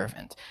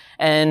servant.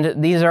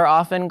 And these are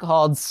often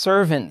called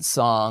servant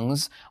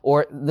songs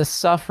or the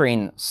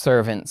suffering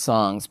servant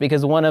songs,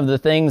 because one of the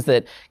things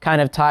that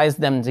kind of ties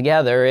them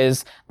together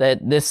is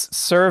that this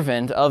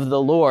servant of the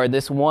Lord,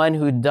 this one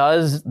who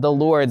does the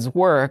Lord's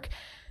work,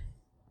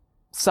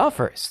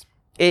 suffers.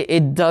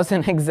 It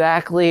doesn't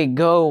exactly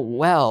go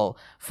well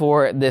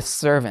for this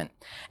servant.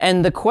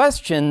 And the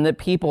question that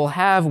people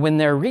have when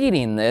they're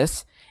reading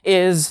this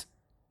is,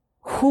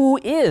 who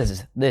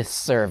is this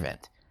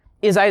servant?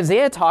 Is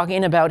Isaiah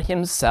talking about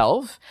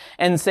himself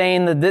and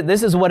saying that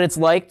this is what it's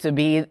like to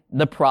be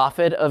the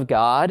prophet of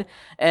God?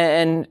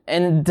 And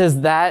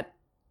does that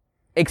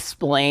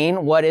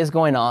explain what is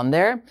going on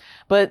there?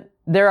 But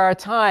there are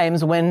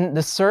times when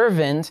the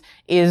servant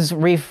is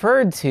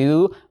referred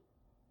to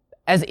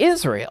as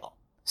Israel.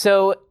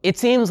 So it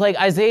seems like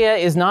Isaiah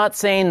is not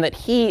saying that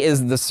he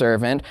is the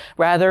servant,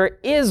 rather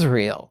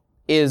Israel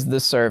is the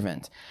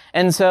servant.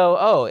 And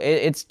so,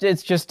 it's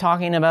just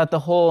talking about the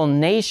whole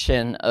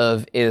nation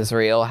of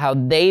Israel, how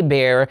they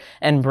bear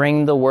and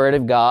bring the word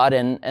of God,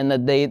 and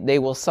that they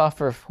will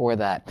suffer for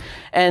that.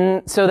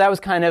 And so that was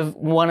kind of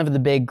one of the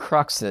big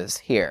cruxes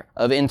here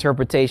of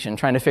interpretation,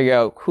 trying to figure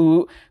out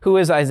who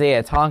is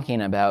Isaiah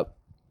talking about.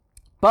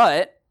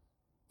 But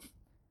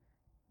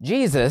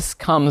Jesus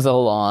comes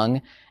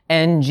along,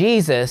 and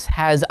Jesus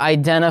has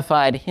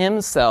identified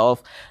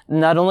himself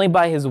not only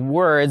by his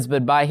words,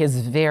 but by his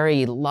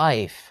very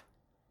life,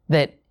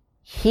 that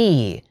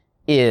he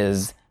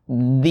is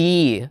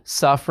the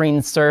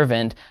suffering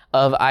servant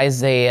of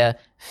Isaiah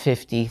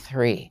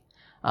 53.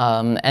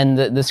 And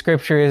the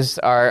scriptures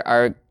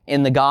are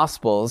in the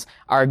Gospels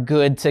are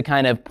good to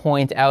kind of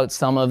point out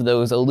some of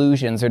those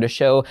allusions, or to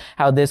show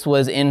how this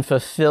was in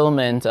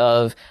fulfillment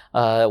of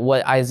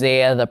what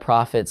Isaiah the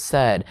prophet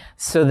said,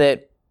 so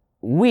that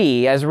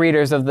we, as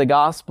readers of the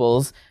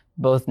Gospels,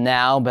 both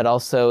now but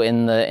also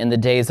in the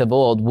days of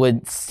old,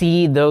 would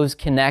see those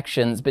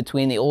connections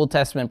between the Old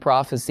Testament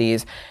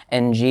prophecies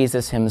and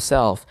Jesus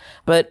himself.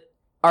 But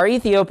our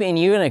Ethiopian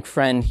eunuch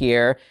friend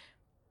here,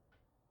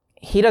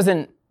 he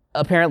doesn't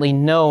apparently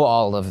know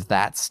all of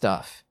that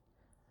stuff.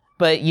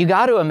 But you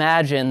got to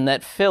imagine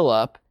that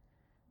Philip,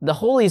 the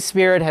Holy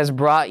Spirit has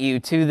brought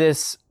you to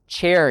this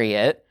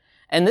chariot,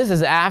 and this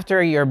is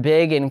after your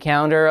big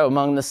encounter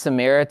among the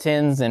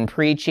Samaritans and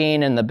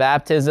preaching and the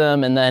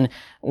baptism, and then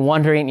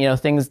wondering,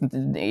 things,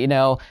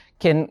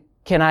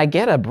 can I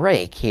get a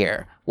break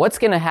here? What's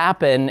going to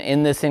happen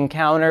in this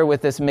encounter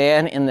with this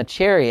man in the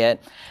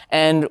chariot?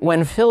 And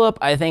when Philip,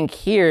 I think,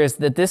 hears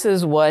that this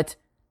is what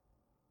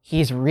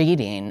he's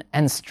reading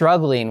and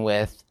struggling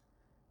with,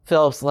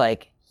 Philip's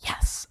like,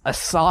 yes, a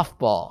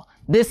softball.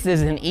 This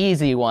is an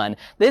easy one.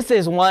 This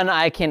is one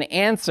I can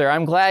answer.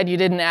 I'm glad you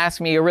didn't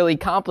ask me a really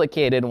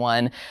complicated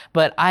one,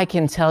 but I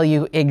can tell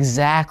you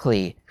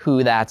exactly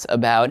who that's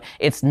about.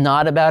 It's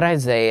not about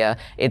Isaiah.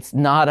 It's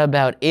not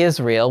about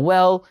Israel.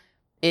 Well,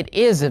 it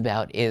is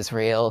about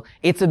Israel.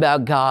 It's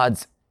about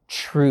God's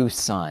true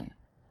Son,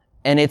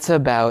 and it's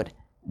about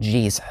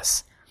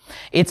Jesus.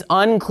 It's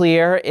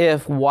unclear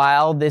if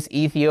while this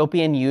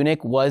Ethiopian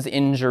eunuch was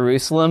in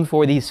Jerusalem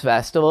for these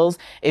festivals,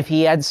 if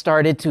he had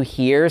started to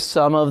hear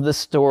some of the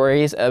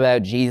stories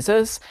about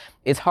Jesus.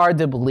 It's hard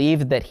to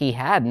believe that he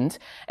hadn't.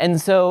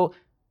 And so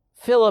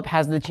Philip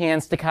has the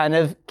chance to kind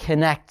of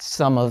connect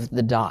some of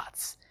the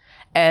dots.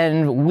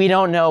 And we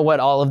don't know what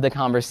all of the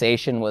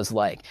conversation was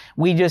like.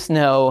 We just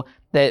know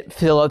that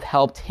Philip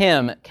helped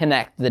him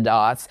connect the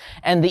dots.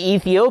 And the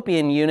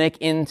Ethiopian eunuch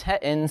in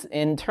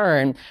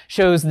turn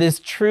shows this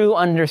true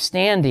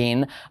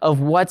understanding of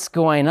what's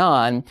going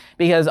on.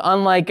 Because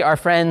unlike our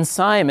friend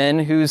Simon,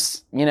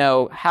 who's,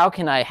 how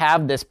can I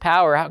have this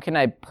power? How can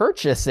I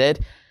purchase it?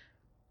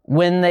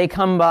 When they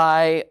come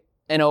by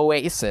an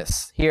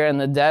oasis here in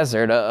the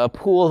desert, a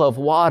pool of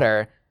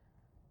water,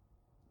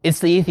 it's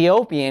the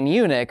Ethiopian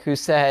eunuch who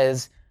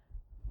says,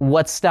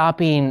 what's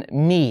stopping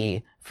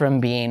me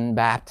from being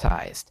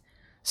baptized?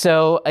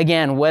 So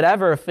again,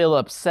 whatever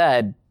Philip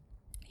said,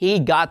 he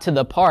got to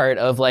the part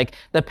of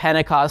the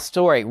Pentecost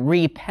story.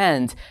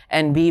 Repent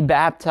and be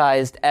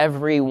baptized,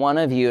 every one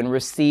of you, and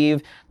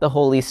receive the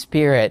Holy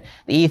Spirit.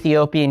 The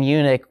Ethiopian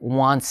eunuch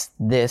wants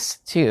this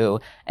too,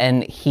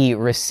 and he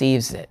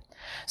receives it.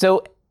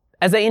 So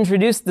as I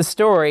introduced the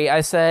story,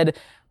 I said,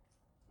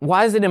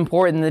 why is it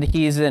important that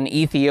he's an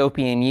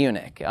Ethiopian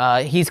eunuch?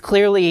 He's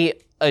clearly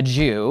a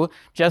Jew,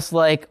 just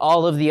like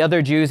all of the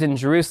other Jews in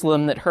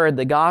Jerusalem that heard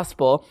the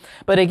gospel.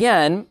 But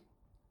again,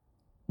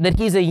 that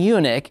he's a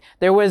eunuch,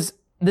 there was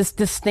this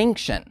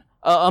distinction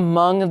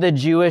among the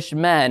Jewish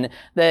men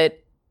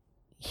that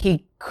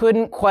he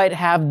couldn't quite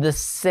have the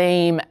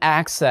same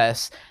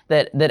access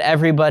that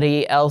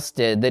everybody else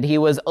did, that he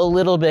was a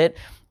little bit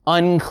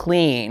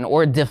unclean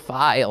or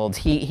defiled.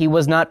 He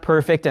was not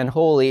perfect and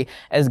holy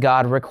as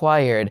God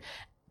required.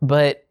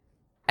 But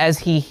as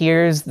he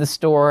hears the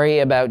story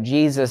about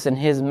Jesus and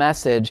his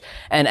message,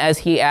 and as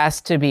he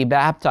asks to be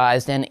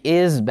baptized and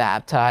is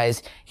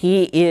baptized,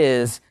 he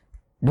is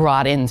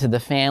brought into the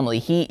family.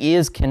 He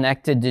is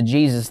connected to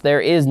Jesus. There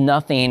is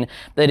nothing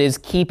that is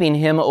keeping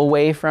him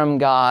away from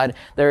God.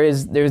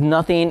 There's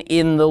nothing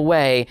in the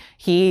way.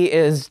 He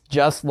is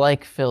just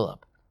like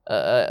Philip,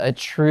 a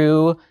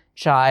true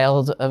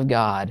child of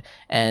God,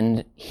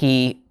 and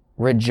he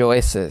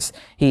rejoices.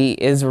 He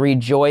is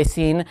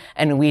rejoicing,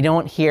 and we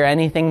don't hear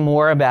anything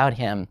more about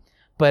him.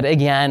 But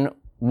again,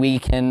 we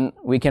can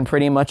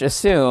pretty much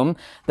assume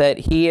that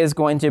he is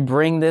going to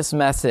bring this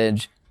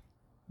message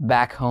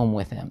back home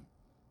with him.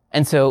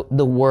 And so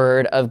the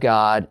word of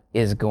God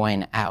is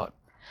going out.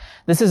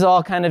 This is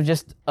all kind of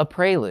just a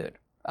prelude.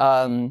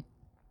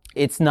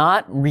 It's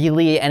not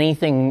really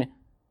anything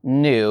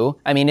new.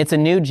 I mean, it's a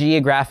new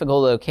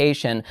geographical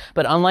location,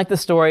 but unlike the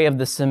story of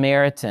the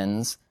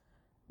Samaritans,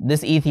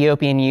 this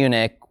Ethiopian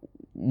eunuch,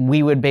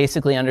 we would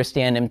basically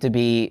understand him to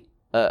be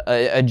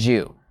a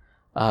Jew.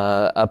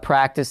 A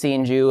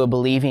practicing Jew, a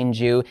believing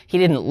Jew. He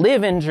didn't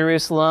live in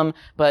Jerusalem,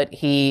 but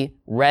he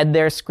read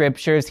their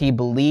scriptures. He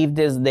believed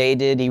as they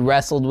did. He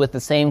wrestled with the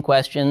same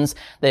questions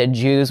that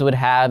Jews would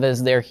have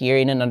as they're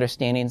hearing and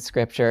understanding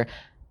scripture.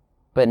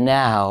 But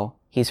now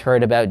he's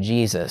heard about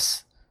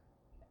Jesus.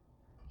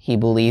 He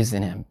believes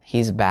in him.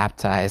 He's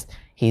baptized.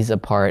 He's a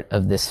part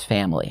of this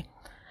family.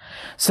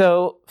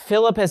 So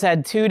Philip has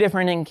had two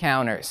different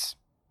encounters.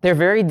 They're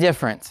very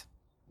different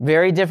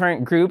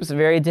groups,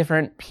 very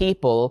different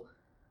people.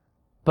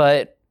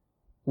 But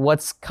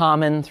what's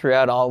common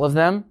throughout all of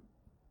them?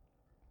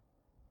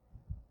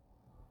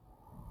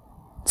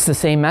 It's the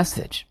same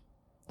message.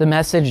 The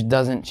message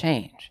doesn't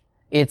change.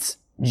 It's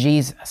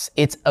Jesus.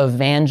 It's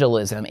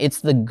evangelism.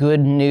 It's the good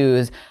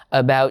news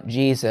about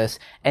Jesus,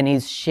 and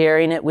he's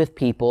sharing it with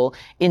people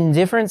in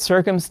different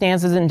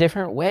circumstances in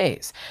different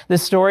ways. The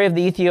story of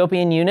the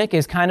Ethiopian eunuch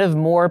is kind of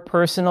more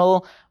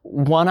personal,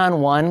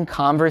 one-on-one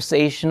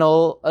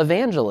conversational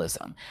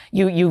evangelism.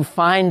 You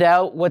find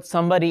out what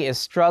somebody is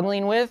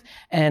struggling with,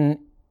 and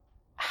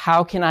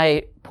how can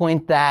I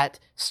point that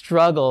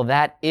struggle,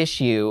 that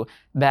issue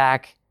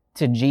back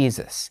to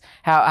Jesus?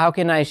 How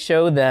can I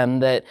show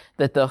them that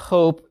the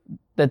hope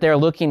that they're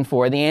looking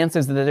for, the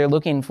answers that they're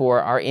looking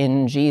for, are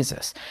in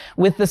Jesus?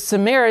 With the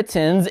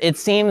Samaritans, it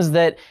seems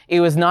that it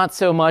was not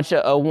so much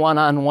a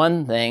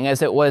one-on-one thing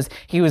as it was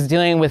he was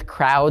dealing with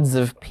crowds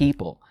of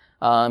people.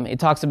 It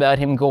talks about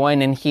him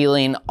going and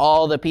healing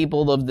all the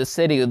people of the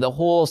city. The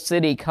whole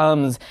city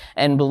comes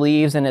and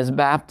believes and is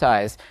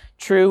baptized.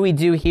 True, we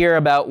do hear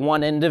about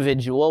one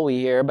individual. We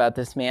hear about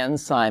this man,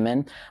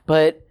 Simon,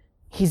 but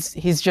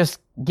he's just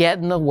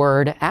getting the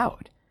word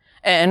out.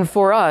 And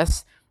for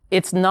us,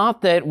 it's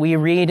not that we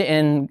read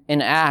in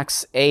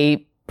Acts a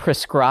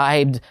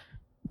prescribed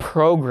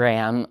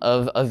program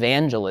of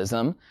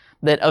evangelism,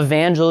 that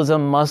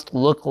evangelism must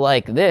look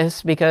like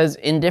this, because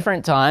in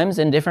different times,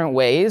 in different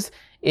ways,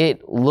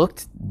 it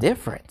looked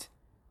different.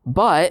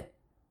 But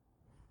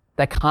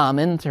the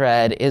common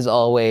thread is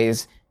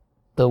always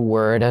the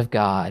Word of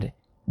God,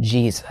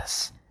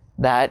 Jesus.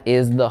 That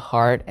is the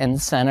heart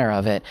and center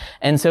of it.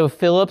 And so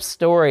Philip's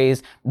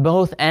stories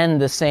both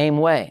end the same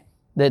way,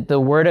 that the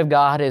Word of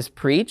God is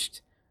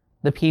preached,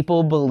 the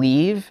people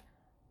believe,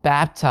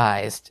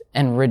 baptized,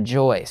 and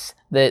rejoice,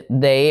 that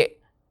they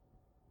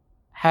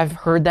have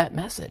heard that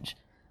message,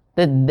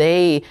 that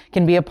they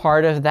can be a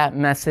part of that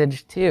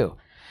message too.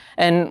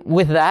 And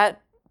with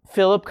that,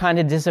 Philip kind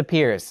of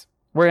disappears.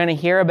 We're going to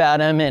hear about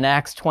him in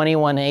Acts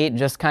 21:8,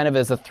 just kind of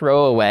as a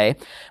throwaway.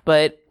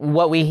 But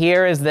what we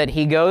hear is that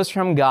he goes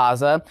from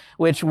Gaza,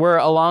 which we're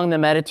along the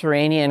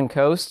Mediterranean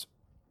coast.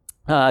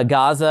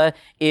 Gaza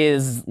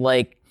is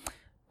like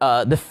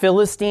the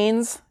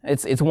Philistines.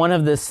 It's one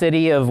of the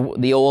city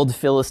of the old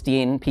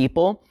Philistine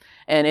people.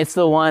 And it's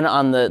the one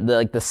on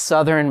the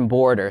southern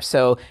border.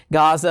 So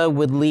Gaza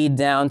would lead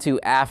down to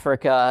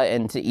Africa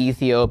and to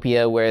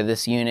Ethiopia, where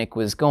this eunuch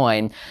was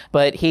going.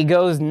 But he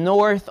goes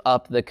north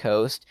up the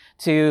coast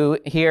to,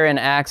 here in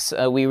Acts,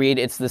 we read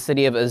it's the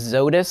city of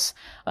Azotus,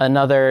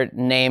 another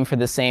name for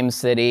the same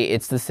city.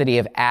 It's the city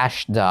of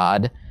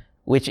Ashdod,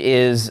 which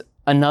is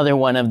another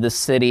one of the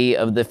city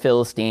of the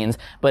Philistines,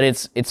 but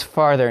it's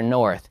farther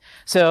north.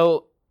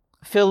 So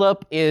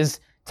Philip is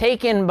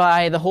taken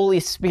by the Holy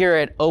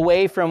Spirit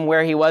away from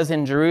where he was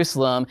in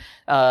Jerusalem,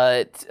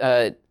 or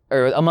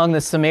among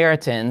the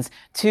Samaritans,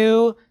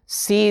 to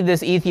see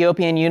this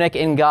Ethiopian eunuch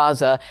in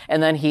Gaza,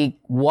 and then he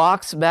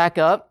walks back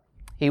up.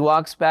 He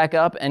walks back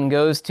up and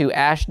goes to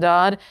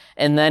Ashdod,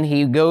 and then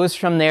he goes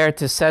from there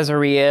to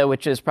Caesarea,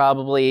 which is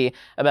probably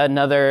about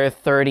another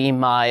 30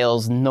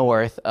 miles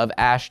north of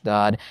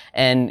Ashdod,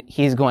 and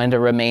he's going to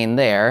remain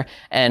there.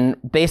 And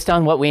based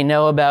on what we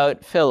know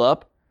about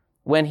Philip,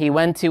 when he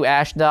went to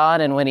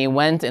Ashdod and when he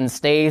went and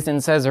stays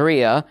in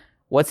Caesarea,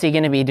 what's he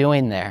going to be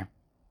doing there?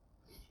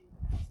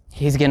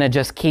 He's going to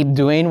just keep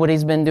doing what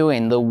he's been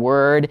doing. The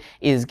word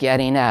is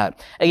getting out.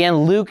 Again,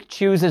 Luke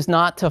chooses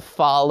not to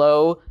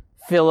follow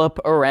Philip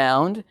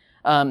around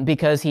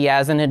because he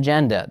has an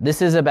agenda.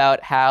 This is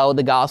about how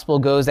the gospel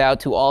goes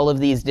out to all of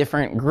these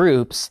different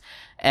groups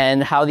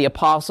and how the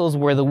apostles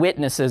were the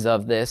witnesses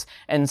of this.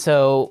 And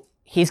so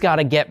he's got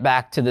to get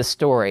back to the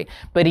story.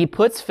 But he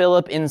puts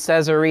Philip in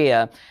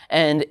Caesarea,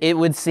 and it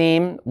would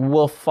seem,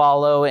 we'll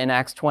follow in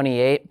Acts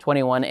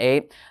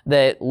 21:8,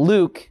 that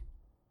Luke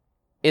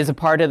is a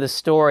part of the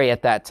story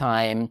at that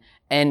time,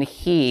 and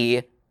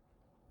he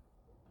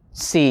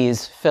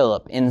sees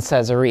Philip in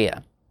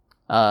Caesarea.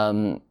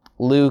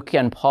 Luke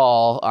and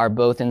Paul are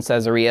both in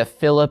Caesarea.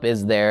 Philip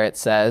is there, it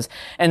says.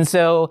 And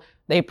so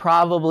they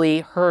probably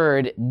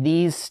heard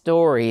these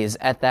stories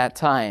at that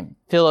time.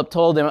 Philip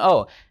told him,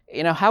 oh,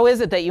 how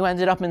is it that you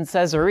ended up in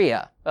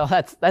Caesarea? Well,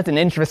 that's an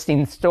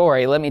interesting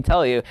story, let me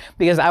tell you,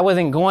 because I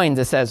wasn't going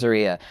to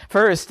Caesarea.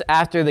 First,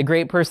 after the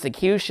great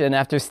persecution,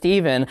 after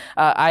Stephen,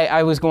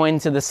 I was going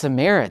to the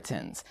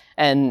Samaritans.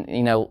 And,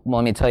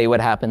 let me tell you what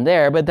happened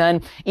there. But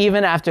then,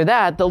 even after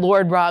that, the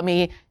Lord brought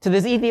me to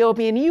this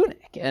Ethiopian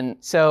eunuch. And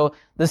so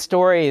the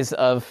stories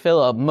of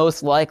Philip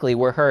most likely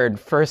were heard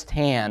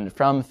firsthand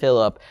from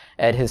Philip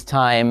at his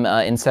time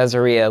in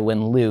Caesarea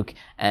when Luke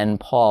and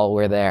Paul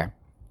were there.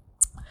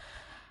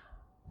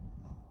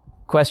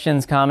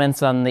 Questions,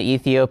 comments on the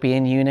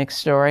Ethiopian eunuch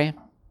story?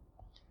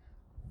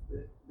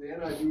 The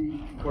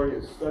NIV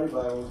Concordia Study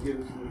Bible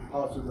gives the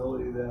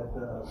possibility that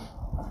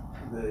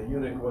the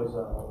eunuch was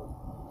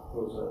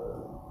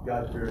a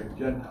God-fearing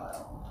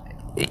Gentile.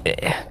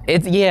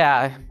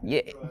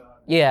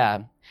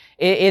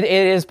 It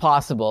is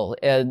possible.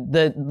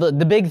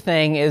 The big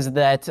thing is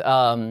that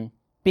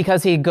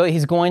because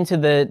he's going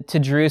to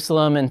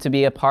Jerusalem and to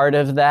be a part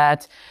of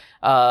that.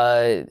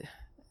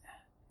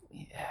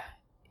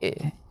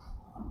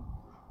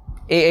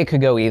 It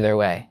could go either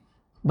way.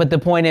 But the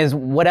point is,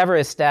 whatever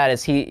his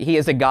status, he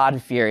is a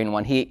God-fearing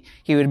one. He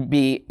would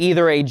be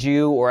either a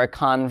Jew or a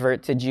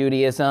convert to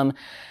Judaism.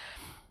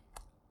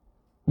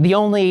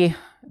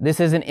 This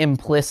isn't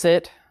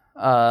implicit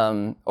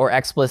or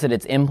explicit,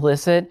 it's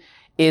implicit,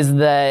 is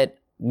that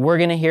we're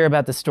going to hear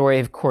about the story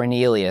of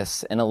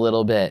Cornelius in a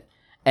little bit.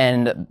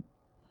 And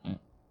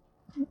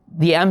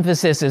the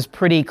emphasis is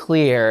pretty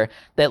clear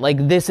that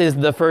this is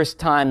the first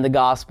time the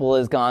gospel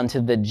has gone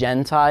to the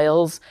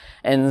Gentiles.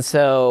 And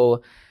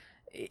so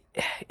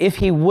if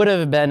he would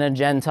have been a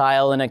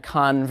Gentile and a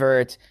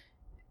convert,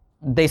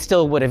 they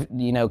still would have,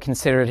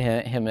 considered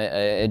him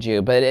a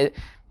Jew. But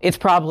it's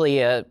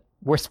probably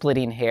we're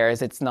splitting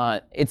hairs. It's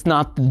not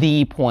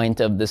the point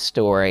of the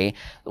story.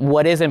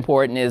 What is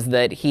important is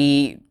that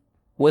he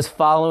was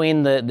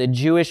following the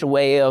Jewish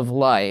way of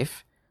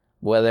life,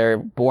 whether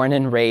born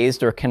and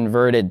raised or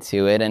converted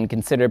to it and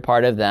considered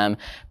part of them,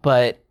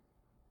 but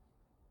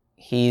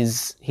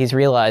he's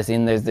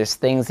realizing there's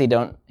things he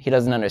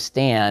doesn't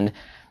understand.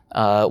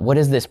 What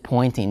is this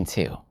pointing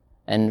to?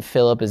 And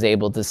Philip is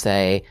able to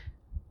say,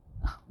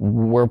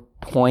 we're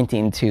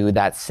pointing to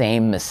that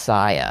same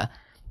Messiah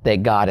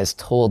that God has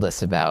told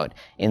us about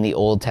in the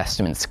Old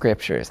Testament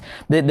scriptures.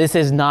 This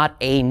is not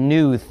a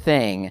new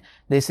thing.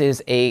 This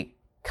is a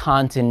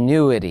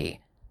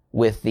continuity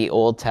with the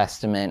Old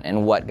Testament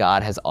and what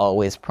God has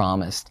always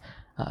promised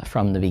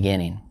from the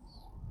beginning.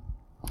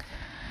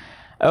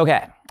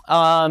 Okay,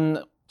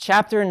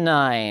 chapter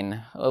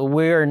 9.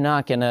 We're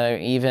not going to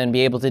even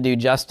be able to do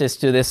justice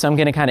to this, so I'm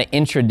going to kind of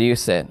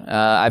introduce it.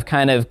 I've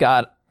kind of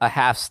got a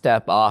half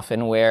step off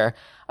in where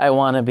I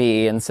want to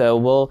be, and so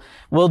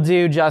we'll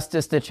do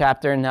justice to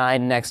chapter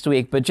 9 next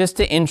week, but just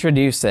to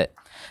introduce it.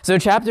 So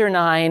chapter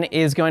 9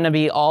 is going to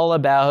be all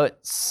about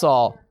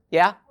Saul.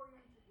 Yeah?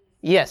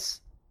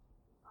 Yes.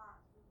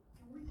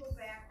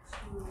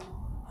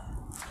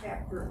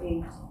 Chapter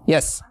 8.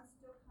 Yes. I'm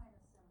still kind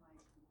of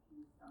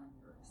semi-confused on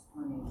your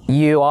explanation.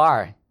 You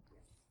are.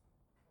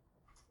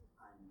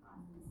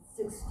 On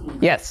 16.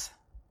 Yes.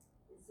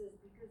 It says,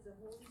 because the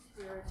Holy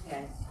Spirit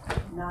has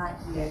not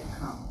yet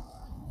come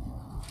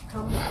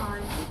upon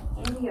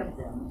any of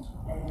them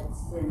that had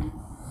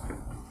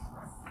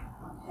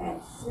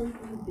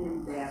simply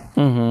been baptized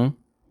into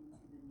the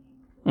name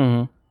of the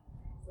Lord.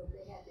 So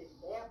they had been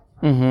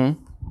baptized.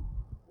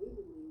 We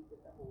believe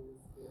that the Holy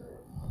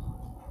Spirit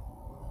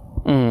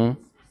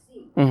was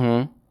received.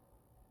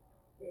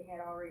 They had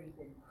already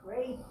been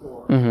prayed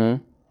for. So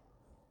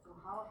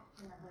how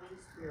can the Holy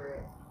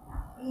Spirit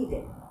not be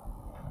there?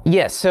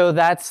 Yes, so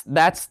that's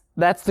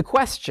the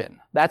question.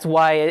 That's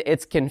why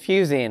it's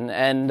confusing.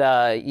 And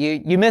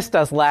you missed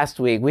us last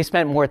week. We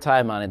spent more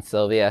time on it,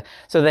 Sylvia.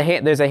 So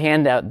there's a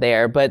handout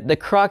there. But the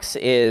crux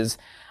is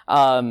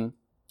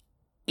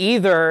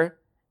either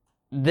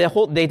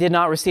they did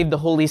not receive the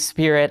Holy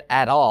Spirit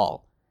at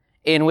all,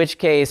 in which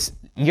case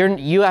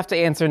you have to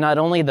answer not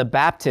only the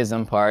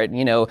baptism part.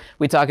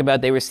 We talk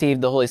about they received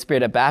the Holy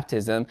Spirit at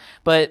baptism,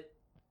 but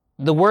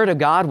the word of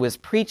God was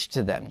preached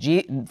to them.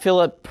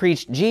 Philip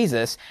preached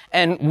Jesus,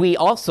 and we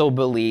also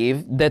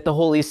believe that the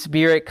Holy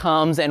Spirit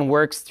comes and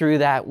works through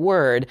that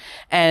word.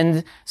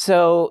 And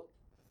so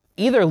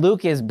either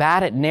Luke is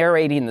bad at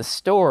narrating the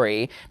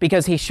story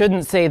because he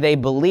shouldn't say they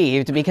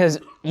believed, because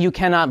you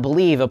cannot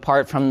believe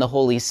apart from the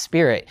Holy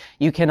Spirit.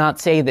 You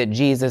cannot say that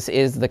Jesus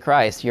is the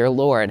Christ, your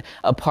Lord,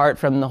 apart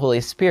from the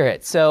Holy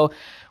Spirit. So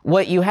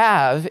what you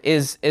have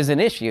is an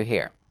issue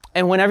here.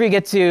 And whenever you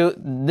get to,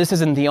 this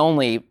isn't the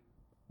only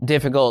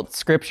difficult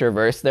scripture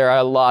verse. There are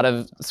a lot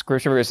of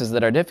scripture verses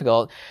that are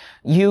difficult.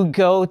 You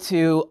go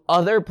to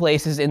other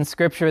places in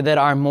scripture that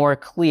are more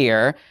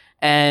clear,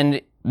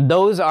 and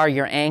those are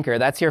your anchor.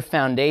 That's your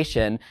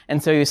foundation.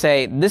 And so you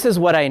say, this is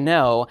what I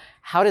know.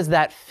 How does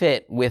that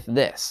fit with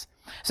this?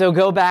 So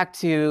go back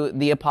to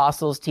the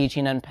apostles'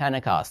 teaching on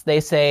Pentecost. They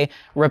say,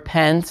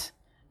 repent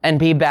and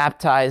be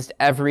baptized,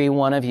 every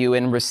one of you,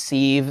 and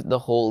receive the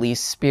Holy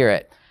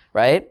Spirit,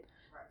 right?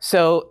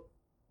 So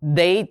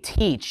they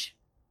teach.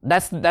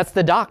 That's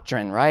the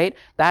doctrine, right?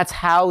 That's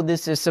how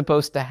this is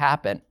supposed to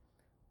happen.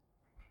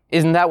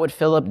 Isn't that what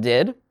Philip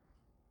did?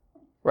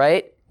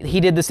 Right? He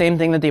did the same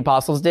thing that the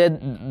apostles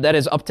did. That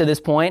is, up to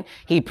this point,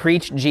 he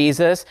preached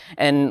Jesus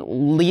and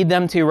lead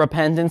them to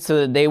repentance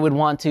so that they would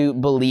want to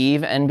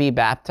believe and be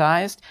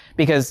baptized,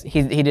 because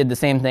he did the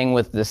same thing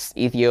with this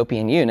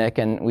Ethiopian eunuch,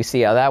 and we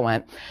see how that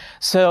went.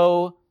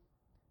 So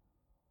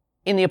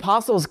in the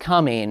apostles'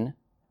 coming,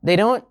 they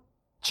don't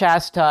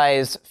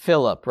chastise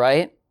Philip,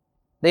 right?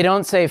 They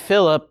don't say,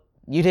 Philip,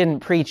 you didn't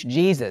preach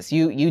Jesus.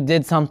 You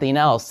did something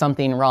else,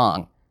 something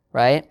wrong,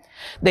 right?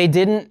 They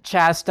didn't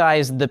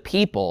chastise the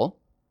people.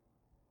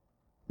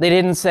 They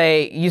didn't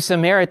say, you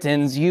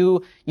Samaritans,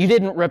 you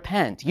didn't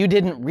repent. You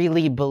didn't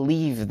really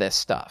believe this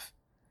stuff.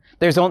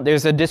 There's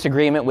a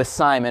disagreement with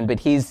Simon, but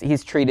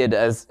he's treated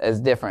as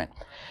different.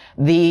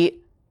 The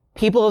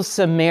people of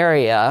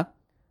Samaria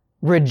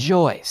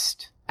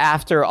rejoiced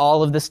after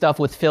all of the stuff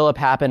with Philip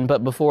happened,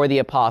 but before the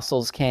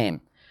apostles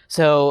came.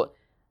 So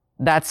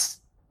that's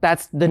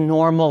the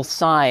normal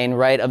sign,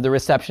 right, of the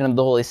reception of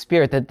the Holy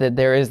Spirit, that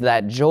there is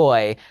that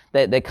joy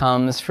that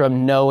comes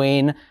from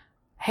knowing,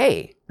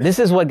 hey, this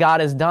is what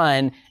God has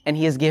done, and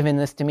he has given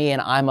this to me,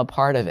 and I'm a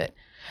part of it.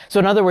 So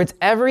in other words,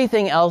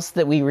 everything else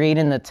that we read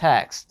in the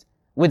text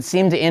would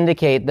seem to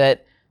indicate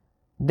that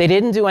they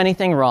didn't do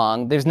anything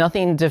wrong. There's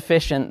nothing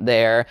deficient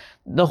there.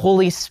 The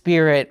Holy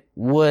Spirit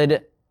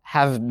would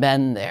have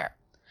been there.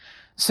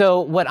 So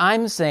what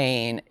I'm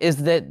saying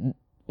is that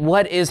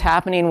what is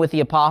happening with the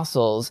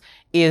apostles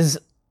is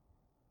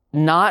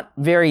not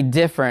very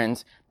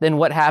different than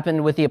what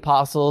happened with the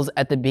apostles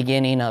at the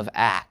beginning of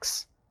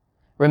Acts.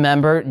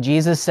 Remember,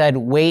 Jesus said,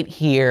 wait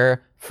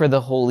here for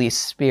the Holy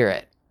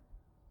Spirit.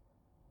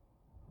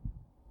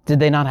 Did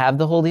they not have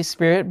the Holy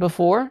Spirit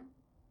before?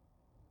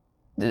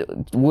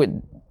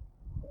 Would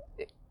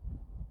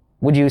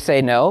you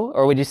say no?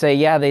 Or would you say,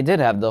 yeah, they did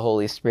have the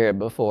Holy Spirit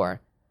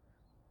before?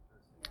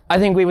 I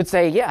think we would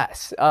say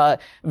yes.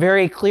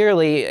 Very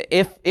clearly,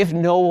 if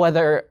no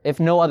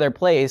other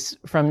place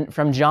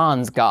from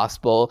John's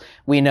gospel,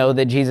 we know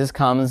that Jesus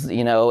comes,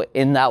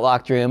 in that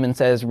locked room and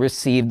says,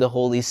 receive the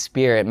Holy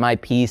Spirit, my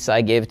peace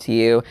I give to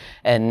you,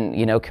 and,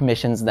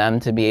 commissions them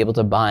to be able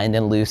to bind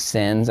and loose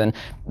sins. And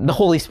the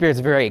Holy Spirit's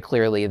very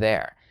clearly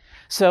there.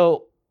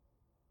 So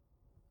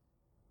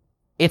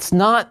it's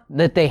not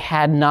that they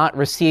had not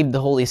received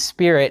the Holy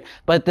Spirit,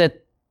 but that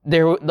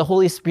the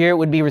Holy Spirit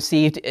would be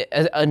received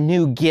as a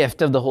new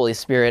gift of the Holy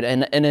Spirit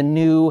and a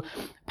new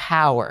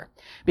power.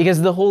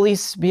 Because the Holy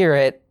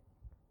Spirit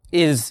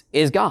is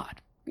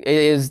God. It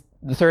is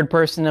the third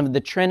person of the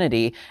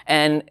Trinity,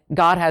 and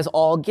God has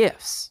all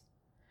gifts.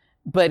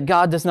 But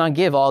God does not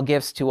give all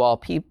gifts to all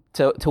people,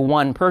 to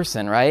one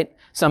person, right?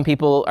 Some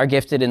people are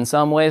gifted in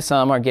some ways,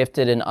 some are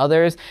gifted in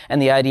others, and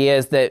the idea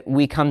is that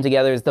we come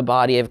together as the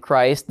body of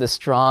Christ, the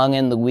strong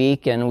and the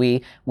weak, and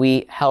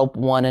we help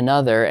one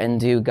another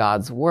and do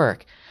God's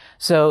work.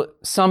 So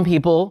some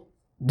people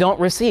don't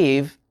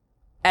receive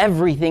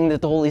everything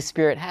that the Holy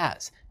Spirit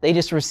has. They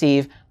just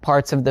receive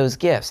parts of those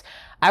gifts.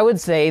 I would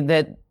say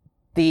that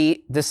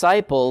the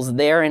disciples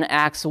there in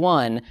Acts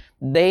 1,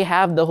 they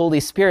have the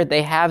Holy Spirit,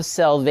 they have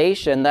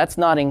salvation, that's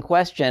not in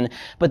question,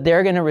 but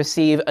they're going to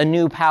receive a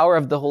new power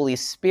of the Holy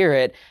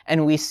Spirit,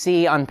 and we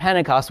see on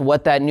Pentecost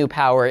what that new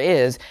power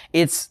is.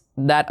 It's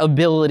that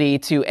ability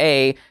to,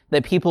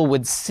 that people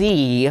would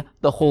see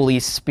the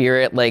Holy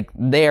Spirit like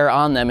there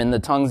on them in the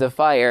tongues of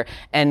fire,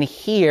 and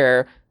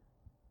here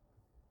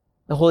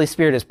the Holy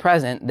Spirit is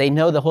present. They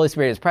know the Holy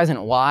Spirit is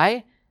present.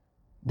 Why?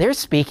 They're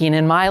speaking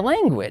in my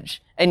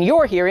language, and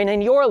you're hearing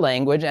in your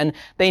language, and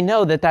they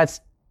know that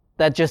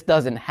just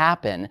doesn't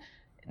happen.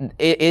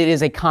 It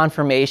is a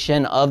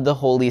confirmation of the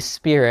Holy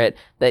Spirit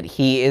that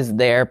he is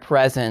there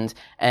present,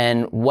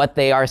 and what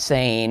they are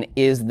saying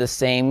is the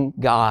same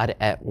God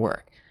at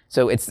work.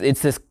 So it's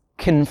this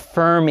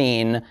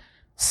confirming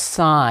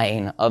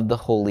sign of the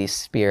Holy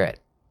Spirit.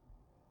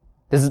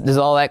 Is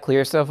all that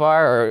clear so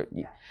far? Or?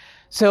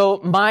 So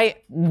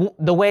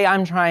the way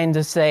I'm trying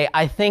to say,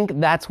 I think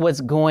that's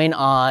what's going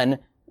on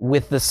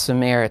with the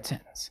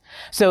Samaritans.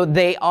 So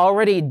they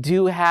already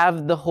do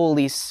have the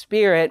Holy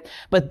Spirit,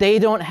 but they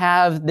don't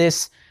have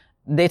this,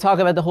 they talk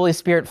about the Holy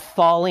Spirit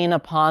falling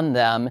upon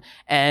them,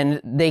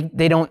 and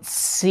they don't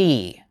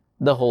see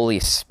the Holy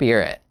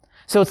Spirit.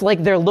 So it's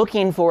like they're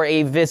looking for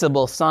a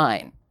visible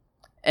sign.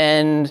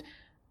 And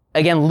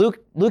again,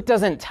 Luke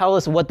doesn't tell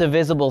us what the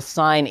visible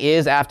sign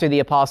is after the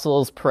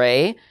apostles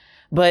pray,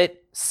 but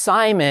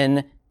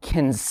Simon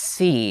can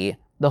see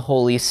the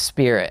Holy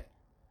Spirit.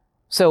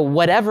 So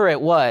whatever it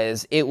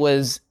was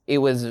It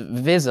was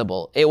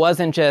visible. It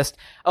wasn't just,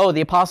 oh,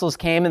 the apostles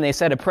came and they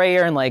said a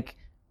prayer and like,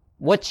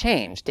 what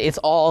changed? It's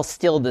all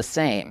still the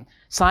same.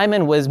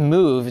 Simon was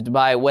moved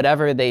by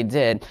whatever they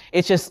did.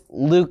 It's just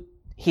Luke,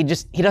 he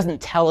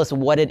doesn't tell us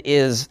what it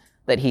is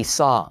that he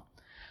saw.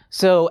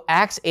 So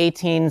Acts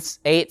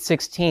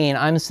 8:16,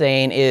 I'm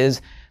saying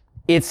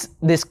it's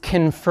this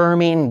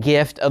confirming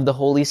gift of the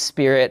Holy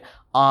Spirit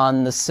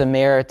on the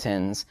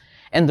Samaritans.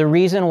 And the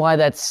reason why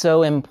that's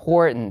so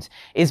important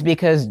is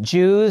because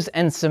Jews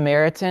and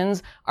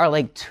Samaritans are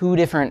like two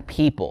different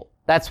people.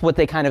 That's what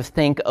they kind of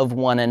think of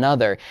one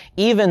another.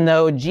 Even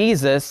though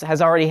Jesus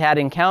has already had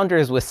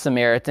encounters with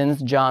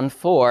Samaritans, John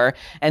 4,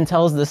 and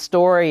tells the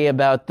story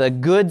about the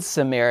Good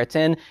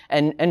Samaritan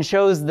and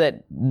shows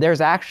that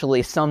there's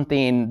actually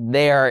something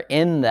there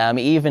in them,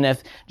 even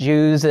if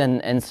Jews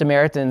and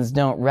Samaritans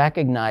don't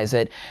recognize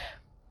it.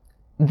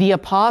 The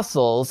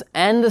apostles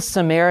and the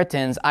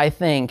Samaritans, I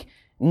think,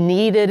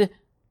 needed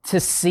to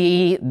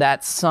see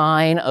that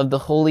sign of the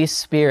Holy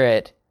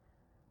Spirit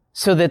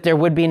so that there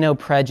would be no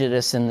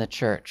prejudice in the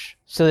church,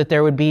 so that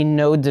there would be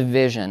no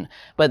division,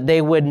 but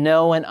they would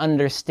know and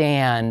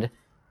understand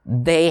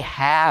they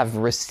have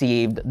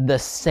received the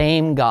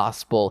same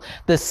gospel,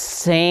 the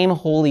same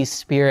Holy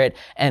Spirit,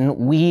 and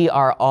we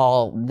are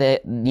all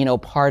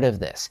part of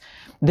this.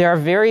 There are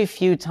very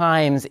few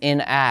times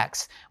in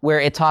Acts where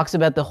it talks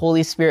about the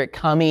Holy Spirit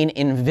coming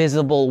in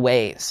visible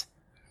ways.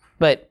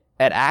 But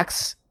at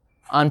Acts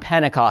on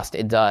Pentecost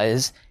it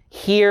does.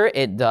 Here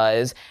it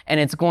does, and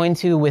it's going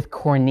to with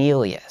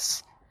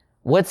Cornelius.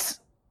 What's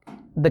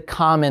the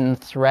common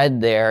thread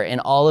there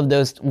in all of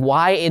those?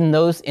 Why in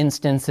those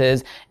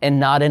instances and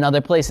not in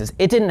other places?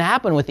 It didn't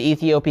happen with the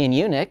Ethiopian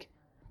eunuch.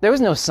 There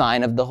was no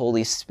sign of the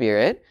Holy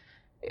Spirit.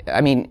 I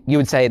mean, you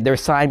would say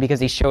there's sign because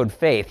he showed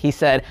faith. He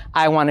said,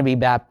 I want to be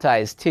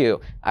baptized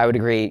too. I would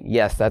agree,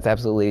 yes, that's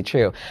absolutely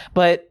true.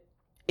 But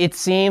it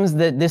seems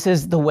that this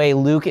is the way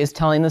Luke is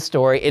telling the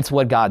story. It's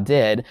what God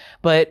did.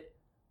 But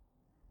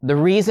the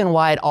reason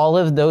why at all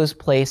of those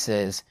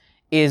places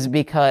is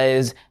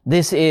because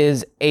this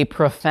is a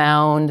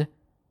profound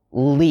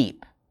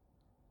leap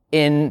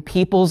in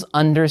people's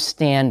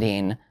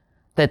understanding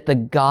that the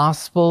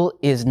gospel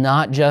is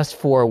not just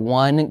for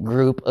one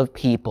group of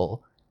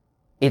people,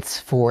 it's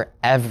for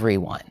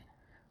everyone.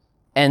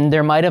 And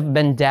there might have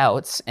been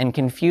doubts and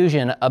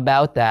confusion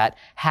about that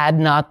had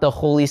not the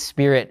Holy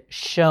Spirit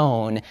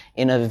shone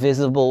in a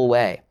visible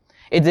way.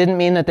 It didn't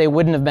mean that they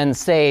wouldn't have been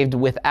saved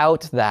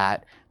without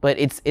that, but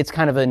it's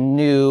kind of a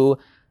new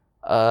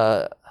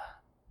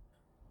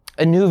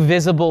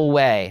visible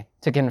way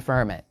to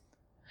confirm it.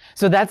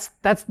 So that's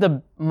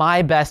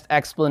my best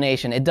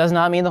explanation. It does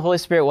not mean the Holy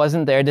Spirit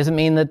wasn't there. It doesn't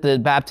mean that the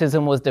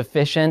baptism was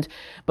deficient,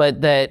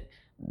 but that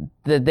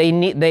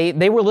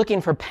they were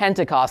looking for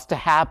Pentecost to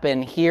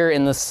happen here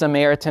in the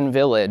Samaritan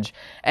village,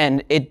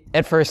 and it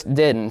at first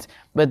didn't.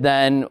 But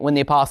then when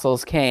the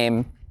apostles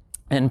came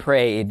and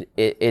prayed,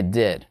 it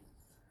did.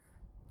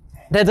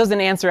 That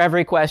doesn't answer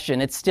every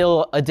question. It's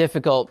still a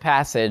difficult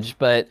passage,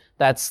 but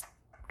that's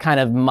kind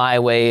of my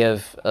way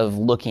of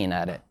looking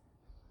at it.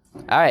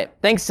 All right.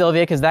 Thanks,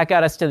 Sylvia, because that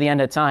got us to the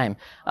end of time.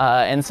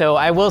 And so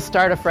I will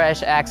start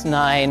afresh Acts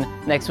 9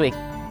 next week.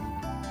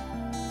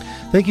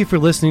 Thank you for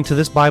listening to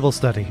this Bible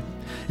study.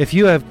 If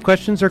you have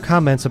questions or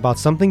comments about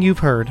something you've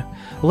heard,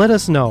 let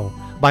us know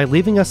by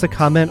leaving us a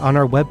comment on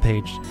our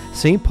webpage,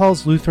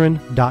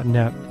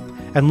 stpaulslutheran.net,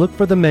 and look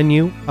for the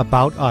menu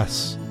About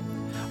Us.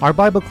 Our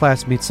Bible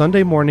class meets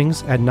Sunday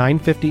mornings at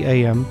 9:50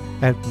 a.m.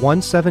 at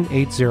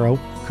 1780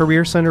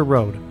 Career Center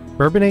Road,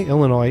 Bourbonnais,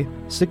 Illinois,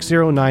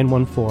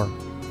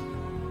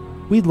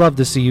 60914. We'd love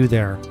to see you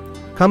there.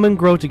 Come and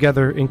grow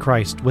together in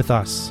Christ with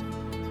us.